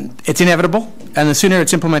 It's inevitable, and the sooner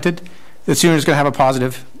it's implemented, the sooner it's going to have a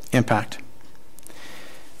positive impact.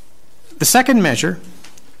 The second measure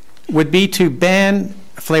would be to ban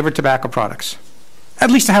flavored tobacco products, at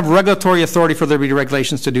least to have regulatory authority for the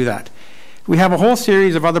regulations to do that. We have a whole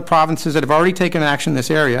series of other provinces that have already taken action in this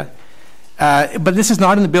area, but this is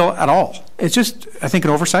not in the bill at all. It's just, I think,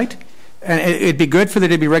 an oversight. And it'd be good for there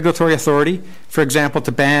to be regulatory authority, for example,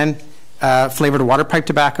 to ban flavored water pipe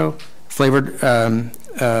tobacco, flavored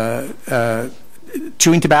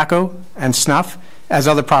chewing tobacco, and snuff, as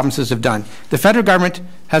other provinces have done. The federal government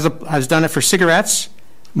has done it for cigarettes,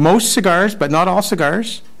 most cigars, but not all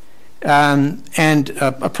cigars, and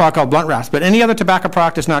a product called blunt wraps. But any other tobacco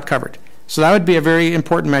product is not covered. So that would be a very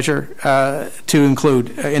important measure to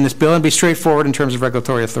include in this bill and be straightforward in terms of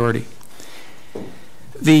regulatory authority.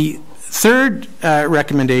 The third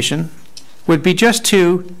recommendation would be just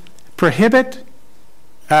to prohibit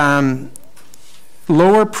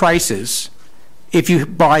lower prices if you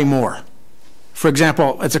buy more. For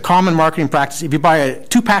example, it's a common marketing practice. If you buy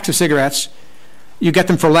 2 packs of cigarettes, you get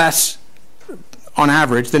them for less on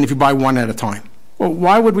average than if you buy one at a time. Well,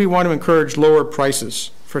 why would we want to encourage lower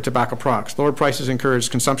prices for tobacco products? Lower prices encourage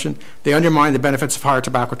consumption. They undermine the benefits of higher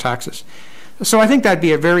tobacco taxes. So I think that'd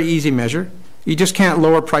be a very easy measure. You just can't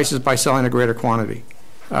lower prices by selling a greater quantity.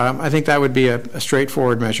 I think that would be a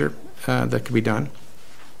straightforward measure that could be done.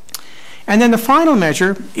 And then the final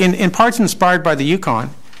measure, in parts inspired by the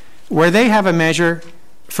Yukon, where they have a measure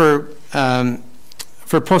for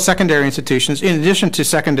post-secondary institutions, in addition to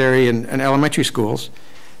secondary and elementary schools,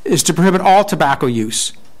 is to prohibit all tobacco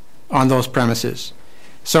use on those premises.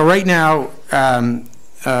 So right now,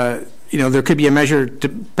 there could be a measure to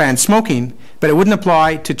ban smoking, but it wouldn't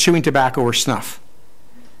apply to chewing tobacco or snuff.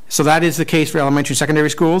 So that is the case for elementary and secondary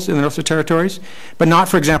schools in the Northwest Territories, but not,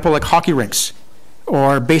 for example, like hockey rinks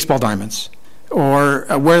or baseball diamonds, or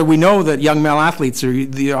where we know that young male athletes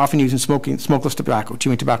are often using smokeless tobacco,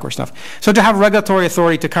 chewing tobacco or snuff. So to have regulatory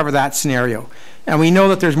authority to cover that scenario. And we know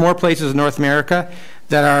that there's more places in North America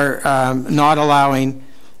that are not allowing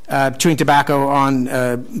chewing tobacco on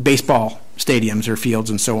baseball stadiums or fields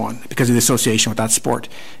and so on because of the association with that sport.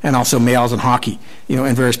 And also males and hockey,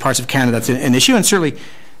 in various parts of Canada, that's an issue. And certainly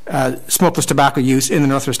smokeless tobacco use in the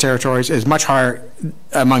Northwest Territories is much higher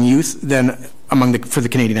among youth than for the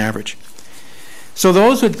Canadian average. So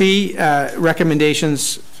those would be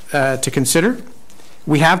recommendations to consider.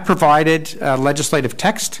 We have provided legislative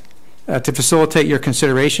text to facilitate your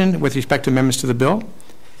consideration with respect to amendments to the bill.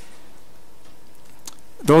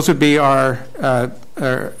 Those would be our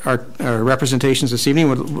representations this evening.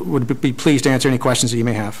 Would be pleased to answer any questions that you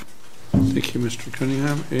may have. Thank you, Mr.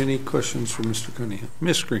 Cunningham. Any questions for Mr. Cunningham?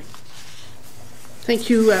 Ms. Green. Thank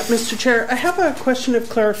you, Mr. Chair. I have a question of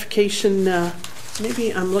clarification.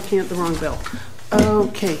 Maybe I'm looking at the wrong bill.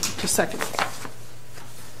 Okay, just a second.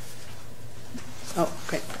 Oh,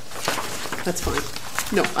 okay. That's fine.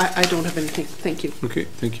 No, I don't have anything. Thank you. Okay,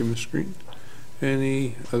 thank you, Ms. Green.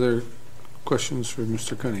 Any other questions for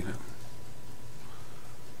Mr. Cunningham?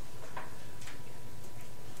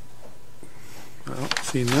 Well,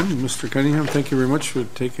 seeing none, Mr. Cunningham, thank you very much for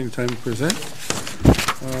taking the time to present.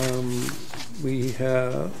 We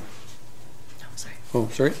have,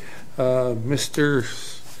 Mr.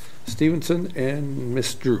 Stevenson and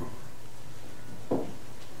Ms. Drew.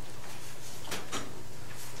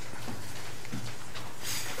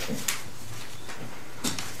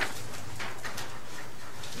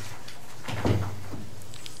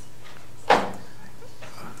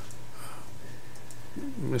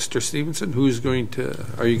 Mr. Stevenson, who's going to,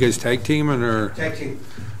 are you guys tag teaming or? Tag team.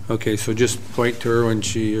 Okay, so just point to her when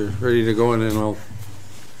you're ready to go and then I'll.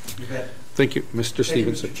 You bet. Thank you, Mr.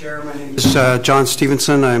 Stevenson. Thank you, Mr. Chair. My name is John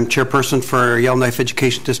Stevenson. I'm chairperson for Yellowknife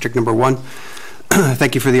Education District Number 1.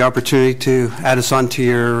 Thank you for the opportunity to add us onto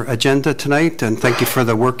your agenda tonight, and thank you for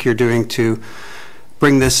the work you're doing to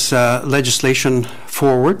bring this legislation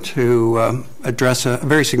forward to address a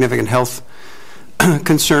very significant health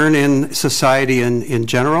concern in society in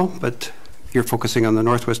general, but you're focusing on the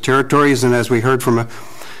Northwest Territories, and as we heard from a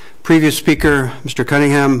previous speaker, Mr.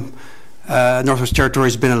 Cunningham, Northwest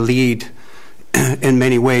Territories has been a lead in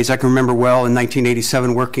many ways. I can remember well in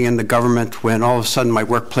 1987 working in the government when all of a sudden my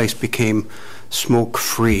workplace became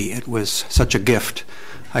smoke-free. It was such a gift.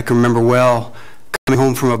 I can remember well coming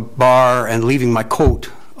home from a bar and leaving my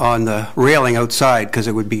coat on the railing outside because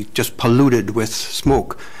it would be just polluted with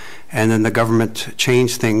smoke. And then the government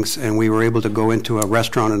changed things and we were able to go into a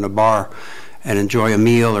restaurant and a bar and enjoy a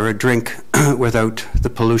meal or a drink without the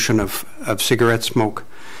pollution of cigarette smoke.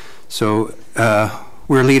 So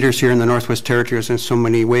we're leaders here in the Northwest Territories in so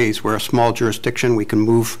many ways. We're a small jurisdiction. We can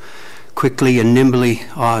move quickly and nimbly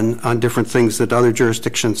on different things that other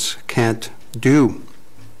jurisdictions can't do.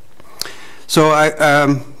 So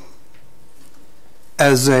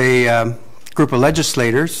as a group of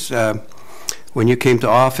legislators, when you came to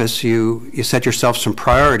office, you set yourself some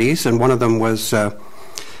priorities, and one of them was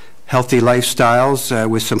healthy lifestyles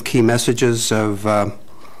with some key messages of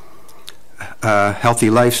healthy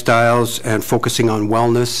lifestyles and focusing on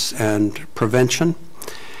wellness and prevention.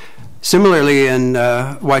 Similarly, in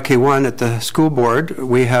YK1 at the school board,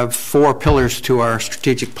 we have 4 pillars to our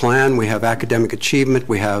strategic plan. We have academic achievement,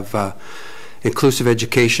 we have inclusive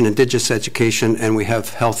education, indigenous education, and we have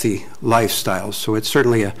healthy lifestyles. So it's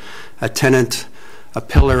certainly a tenet, a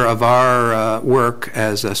pillar of our work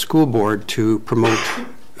as a school board to promote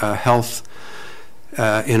health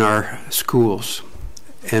in our schools.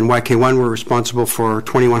 In YK1, we're responsible for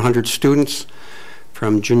 2,100 students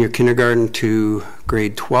from junior kindergarten to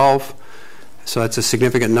grade 12. So that's a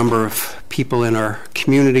significant number of people in our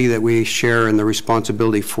community that we share in the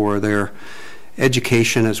responsibility for their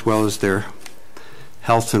education as well as their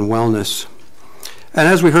health and wellness. And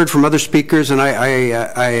as we heard from other speakers, and I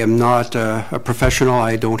am not a professional,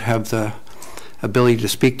 I don't have the ability to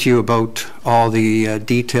speak to you about all the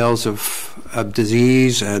details of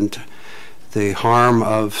disease and the harm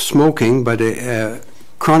of smoking, but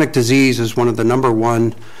chronic disease is one of the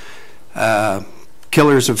 #1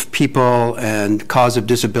 killers of people and cause of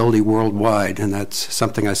disability worldwide, and that's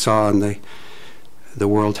something I saw in the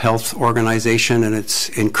World Health Organization, and it's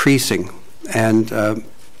increasing. And there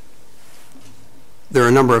are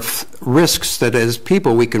a number of risks that as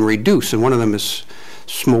people we can reduce, and one of them is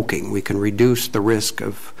smoking. We can reduce the risk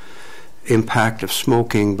of impact of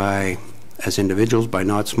smoking by, as individuals, by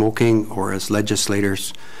not smoking, or as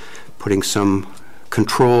legislators, putting some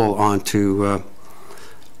control onto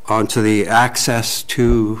the access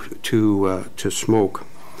to smoke.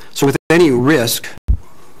 So with any risk,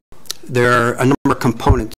 there are a number of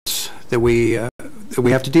components that we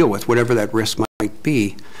have to deal with, whatever that risk might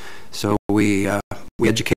be. So we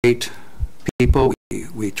educate people,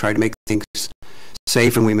 we try to make things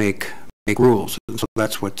safe, and we make rules. And so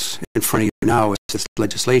that's what's in front of you now, is this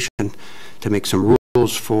legislation to make some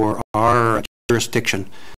rules for our jurisdiction,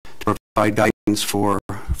 to provide guidance for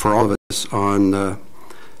all of us on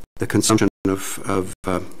the consumption of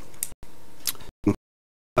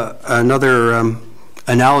another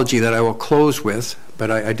analogy that I will close with, but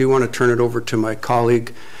I do want to turn it over to my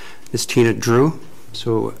colleague, Ms. Tina Drew.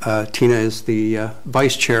 So Tina is the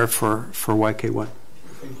Vice Chair for YK1.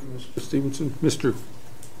 Thank you, Mr. Stevenson. Ms. Drew.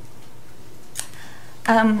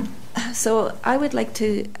 So I would like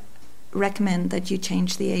to recommend that you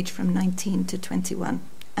change the age from 19 to 21.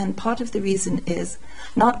 And part of the reason is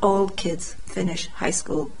not all kids finish high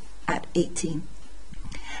school at 18.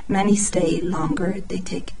 Many stay longer. They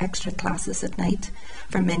take extra classes at night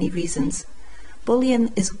for many reasons.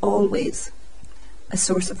 Bullying is always a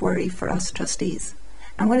source of worry for us trustees.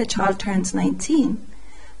 And when a child turns 19,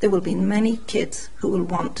 there will be many kids who will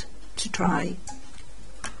want to try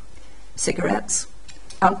cigarettes,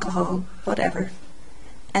 alcohol, whatever.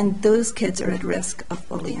 And those kids are at risk of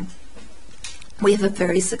bullying. We have a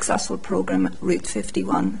very successful program, Route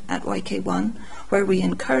 51 at YK1, where we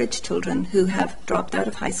encourage children who have dropped out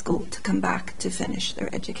of high school to come back to finish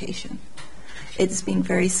their education. It's been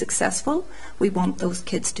very successful. We want those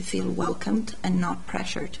kids to feel welcomed and not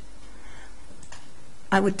pressured.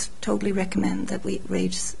 I would totally recommend that we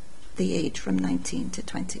raise the age from 19 to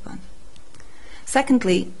 21.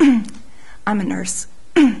 Secondly, I'm a nurse.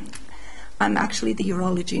 I'm actually the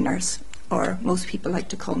urology nurse, or most people like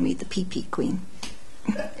to call me the pee-pee queen.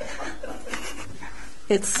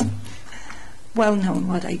 It's well known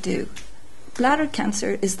what I do. Bladder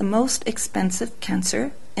cancer is the most expensive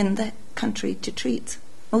cancer in the country to treat.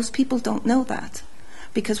 Most people don't know that,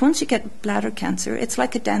 because once you get bladder cancer, it's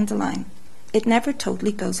like a dandelion. It never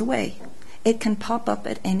totally goes away. It can pop up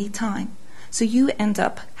at any time. So you end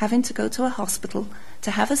up having to go to a hospital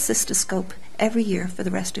to have a cystoscope every year for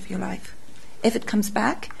the rest of your life. If it comes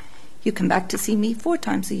back, you come back to see me 4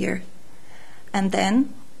 times a year, and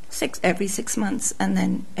then every 6 months, and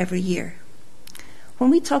then every year. When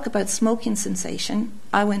we talk about smoking cessation,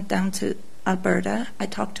 I went down to Alberta. I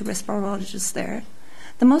talked to respirologists there.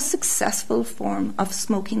 The most successful form of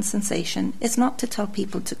smoking cessation is not to tell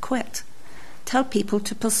people to quit. Tell people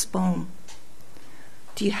to postpone.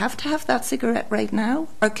 Do you have to have that cigarette right now,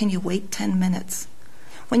 or can you wait 10 minutes?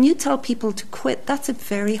 When you tell people to quit, that's a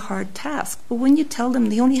very hard task. But when you tell them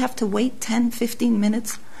they only have to wait 10, 15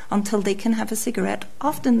 minutes until they can have a cigarette,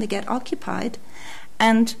 often they get occupied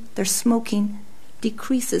and their smoking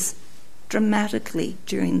decreases dramatically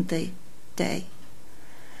during the day.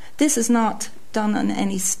 This is not done on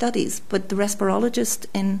any studies, but the respirologist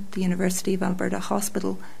in the University of Alberta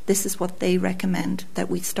Hospital, this is what they recommend that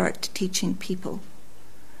we start teaching people.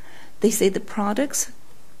 They say the products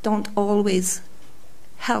don't always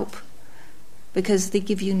help because they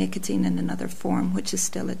give you nicotine in another form, which is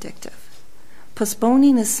still addictive.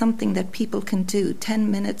 Postponing is something that people can do. 10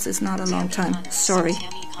 minutes is not a long time. Sorry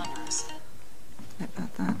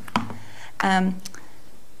about that.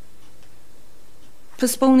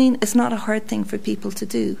 Postponing is not a hard thing for people to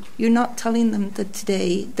do. You're not telling them that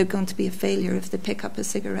today they're going to be a failure if they pick up a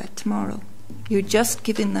cigarette tomorrow. You're just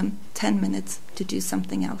giving them 10 minutes to do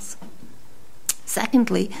something else.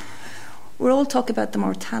 Secondly, we're all talking about the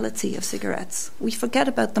mortality of cigarettes. We forget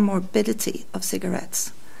about the morbidity of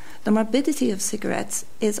cigarettes. The morbidity of cigarettes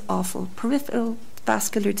is awful. Peripheral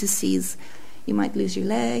vascular disease. You might lose your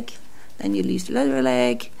leg, then you lose your other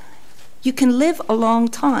leg. You can live a long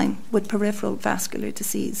time with peripheral vascular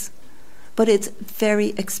disease, but it's very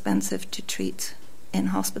expensive to treat in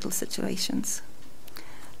hospital situations.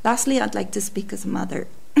 Lastly, I'd like to speak as a mother.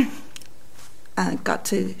 I got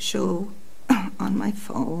to show on my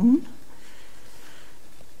phone.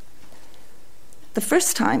 The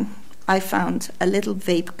first time I found a little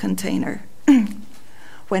vape container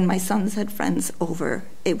when my sons had friends over,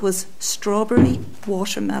 it was strawberry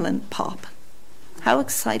watermelon pop. How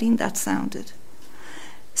exciting that sounded.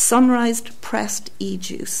 Sunrise pressed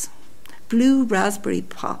e-juice, blue raspberry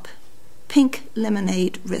pop, pink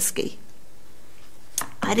lemonade risky.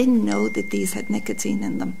 I didn't know that these had nicotine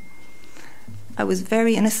in them. I was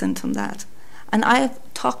very innocent on that. And I have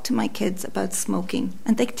talked to my kids about smoking,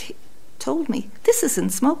 and they told me, this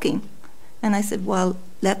isn't smoking. And I said, well,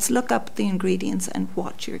 let's look up the ingredients and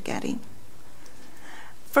what you're getting.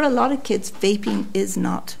 For a lot of kids, vaping is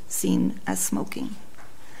not seen as smoking.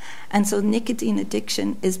 And so nicotine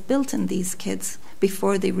addiction is built in these kids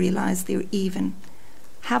before they realize they even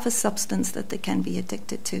have a substance that they can be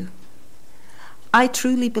addicted to. I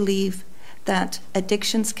truly believe that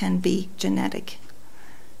addictions can be genetic.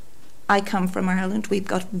 I come from Ireland. We've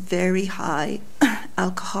got very high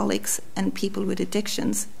alcoholics and people with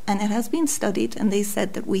addictions, and it has been studied, and they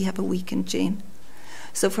said that we have a weakened gene.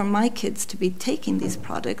 So for my kids to be taking these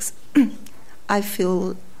products, I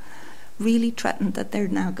feel really threatened that they're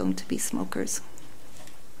now going to be smokers.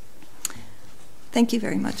 Thank you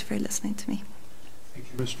very much for listening to me. Thank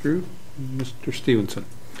you, Ms. Drew. Mr. Stevenson.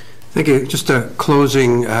 Thank you. Just a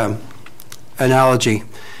closing analogy.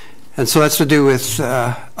 And so that's to do with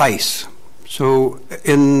ice. So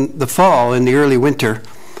in the fall, in the early winter,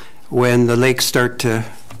 when the lakes start to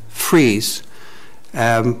freeze,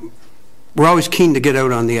 we're always keen to get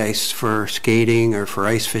out on the ice for skating or for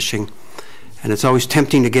ice fishing. And it's always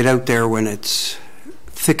tempting to get out there when it's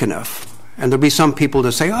thick enough. And there'll be some people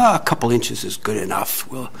that say, a couple inches is good enough.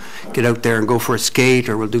 We'll get out there and go for a skate,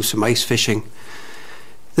 or we'll do some ice fishing.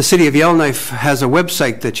 The City of Yellowknife has a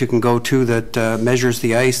website that you can go to that measures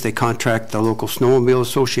the ice. They contract the local snowmobile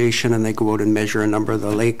association, and they go out and measure a number of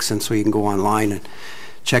the lakes, and so you can go online and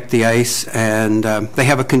check the ice. And they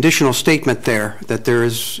have a conditional statement there that there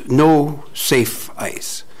is no safe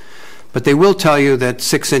ice. But they will tell you that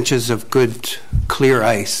 6 inches of good, clear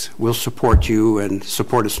ice will support you and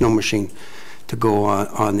support a snow machine to go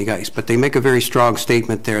on the ice. But they make a very strong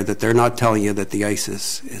statement there that they're not telling you that the ice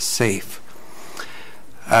is safe.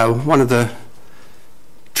 One of the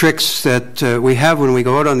tricks that we have when we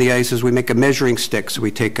go out on the ice is we make a measuring stick. So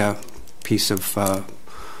we take a piece of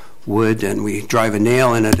wood and we drive a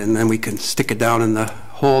nail in it, and then we can stick it down in the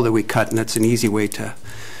hole that we cut, and that's an easy way to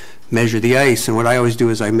measure the ice. And what I always do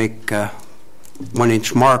is I make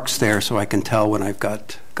 1-inch marks there so I can tell when I've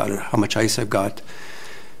got how much ice I've got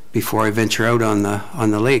before I venture out on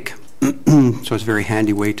the lake. So it's a very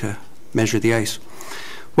handy way to measure the ice.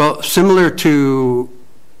 Well, similar to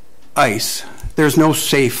ice, there's no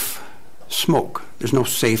safe smoke. There's no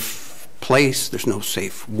safe place. There's no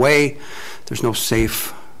safe way. There's no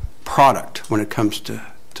safe product when it comes to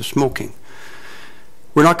smoking.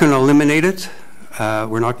 We're not going to eliminate it.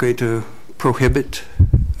 We're not going to prohibit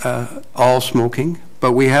all smoking,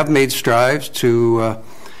 but we have made strides to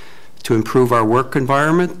improve our work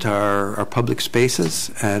environment, our public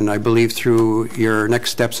spaces, and I believe through your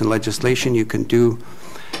next steps in legislation you can do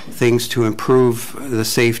things to improve the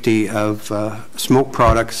safety of smoke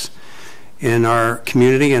products in our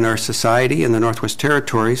community and our society in the Northwest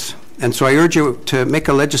Territories. And so I urge you to make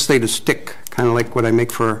a legislative stick, kind of like what I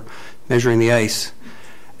make for measuring the ice.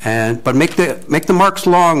 But make the marks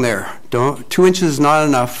long there. 2 inches is not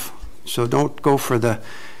enough, so don't go for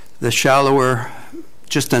the shallower,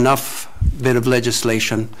 just enough bit of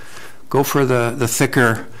legislation. Go for the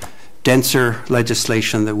thicker, denser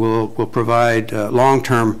legislation that will provide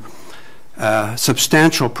long-term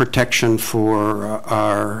substantial protection for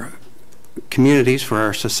our communities, for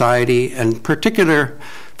our society, and in particular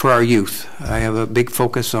for our youth. I have a big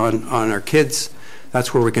focus on our kids.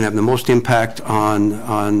 That's where we can have the most impact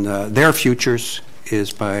on their futures,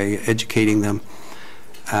 is by educating them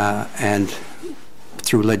and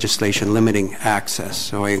through legislation limiting access.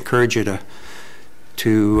 So I encourage you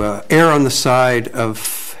to err on the side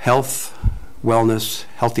of health, wellness,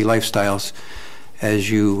 healthy lifestyles as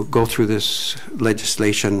you go through this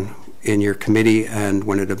legislation in your committee and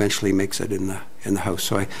when it eventually makes it in the House.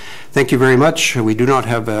 So I thank you very much. We do not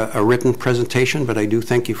have a written presentation, but I do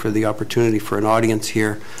thank you for the opportunity for an audience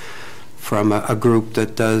here from a group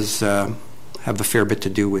that does have a fair bit to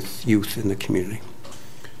do with youth in the community.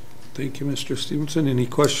 Thank you, Mr. Stevenson. Any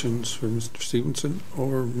questions for Mr. Stevenson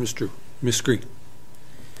or Ms. Green?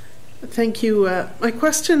 Thank you. My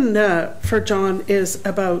question for John is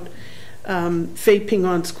about vaping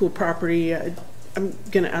on school property. I'm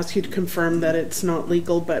going to ask you to confirm that it's not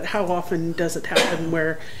legal, but how often does it happen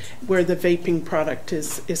where the vaping product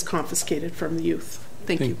is confiscated from the youth?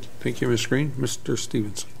 Thank you. Thank you, Ms. Green. Mr.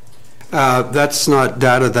 Stevenson. That's not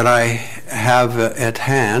data that I have at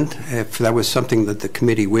hand. If that was something that the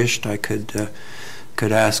committee wished, I could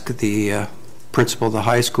ask the principal of the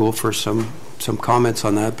high school for some comments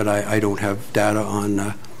on that, but I don't have data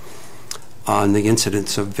on the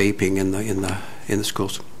incidence of vaping in the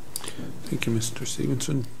schools. Thank you, Mr.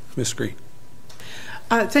 Stevenson. Ms. Green.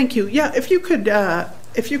 Thank you. Yeah, if you could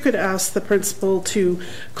ask the principal to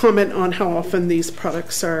comment on how often these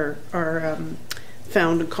products are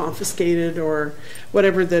found and confiscated, or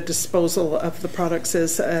whatever the disposal of the products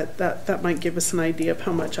is, that might give us an idea of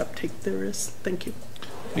how much uptake there is. Thank you.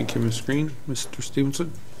 Thank you, Ms. Green. Mr.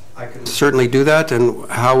 Stevenson. I can certainly do that, and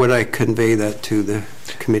how would I convey that to the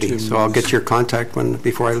committee? So I'll get your contact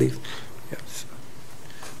before I leave. Yes.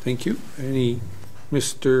 Thank you.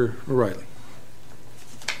 Mr. O'Reilly.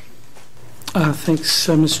 Thanks,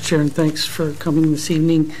 Mr. Chair, and thanks for coming this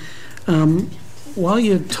evening. While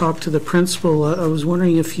you talk to the principal, I was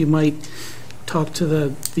wondering if you might talk to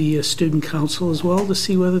the student council as well to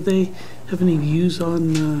see whether they have any views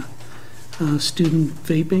on student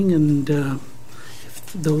vaping, and if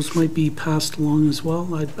those might be passed along as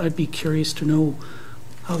well. I'd be curious to know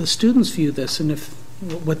how the students view this and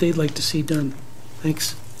what they'd like to see done.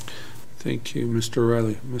 Thanks. Thank you, Mr.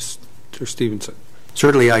 O'Reilly. Mr. Stevenson.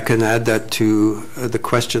 Certainly, I can add that to the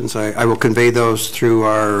questions. I will convey those through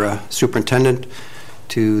our superintendent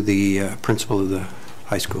to the principal of the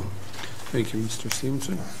high school. Thank you, Mr.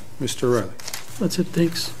 Stevenson. Mr. O'Reilly. That's it.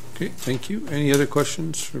 Thanks. Okay, thank you. Any other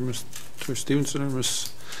questions for Mr. Stevenson or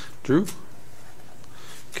Ms. Drew?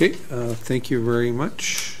 Okay, thank you very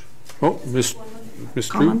much. Oh, Ms.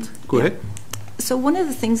 Drew, go ahead. So one of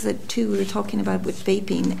the things that, too, we were talking about with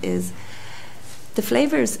vaping is the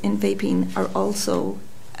flavors in vaping are also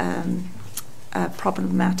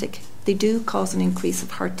problematic. They do cause an increase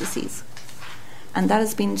of heart disease. And that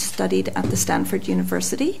has been studied at the Stanford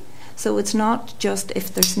University. So it's not just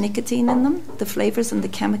if there's nicotine in them, the flavors and the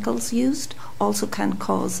chemicals used also can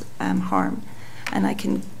cause harm. And I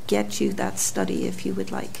can get you that study if you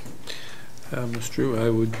would like. Ms. Drew, I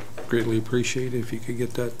would greatly appreciate it if you could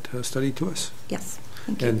get that study to us. Yes.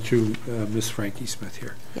 Thank you. And to Ms. Frankie Smith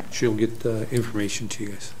here. Yeah. She'll get the information to you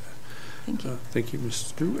guys. Thank you. Thank you,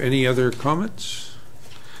 Ms. Drew. Any other comments?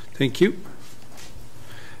 Thank you.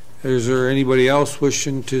 Is there anybody else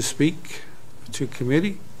wishing to speak to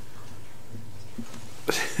committee?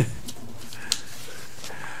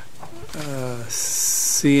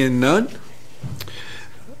 Seeing none.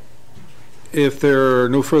 If there are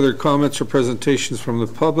no further comments or presentations from the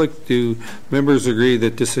public, do members agree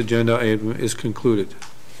that this agenda item is concluded?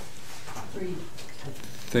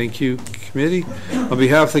 Thank you, committee. On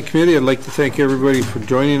behalf of the committee, I'd like to thank everybody for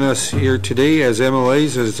joining us here today. As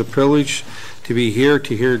MLAs, it is a privilege to be here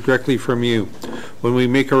to hear directly from you. When we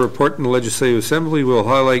make a report in the Legislative Assembly, we'll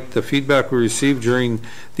highlight the feedback we received during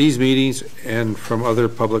these meetings and from other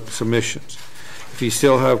public submissions. If you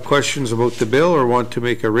still have questions about the bill or want to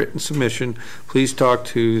make a written submission, please talk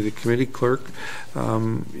to the committee clerk.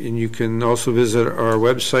 And you can also visit our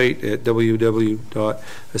website at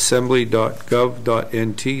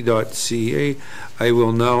www.assembly.gov.nt.ca. I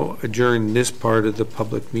will now adjourn this part of the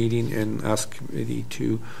public meeting and ask committee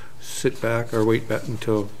to sit back or wait back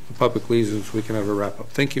until the public leaves so we can have a wrap up.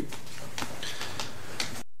 Thank you.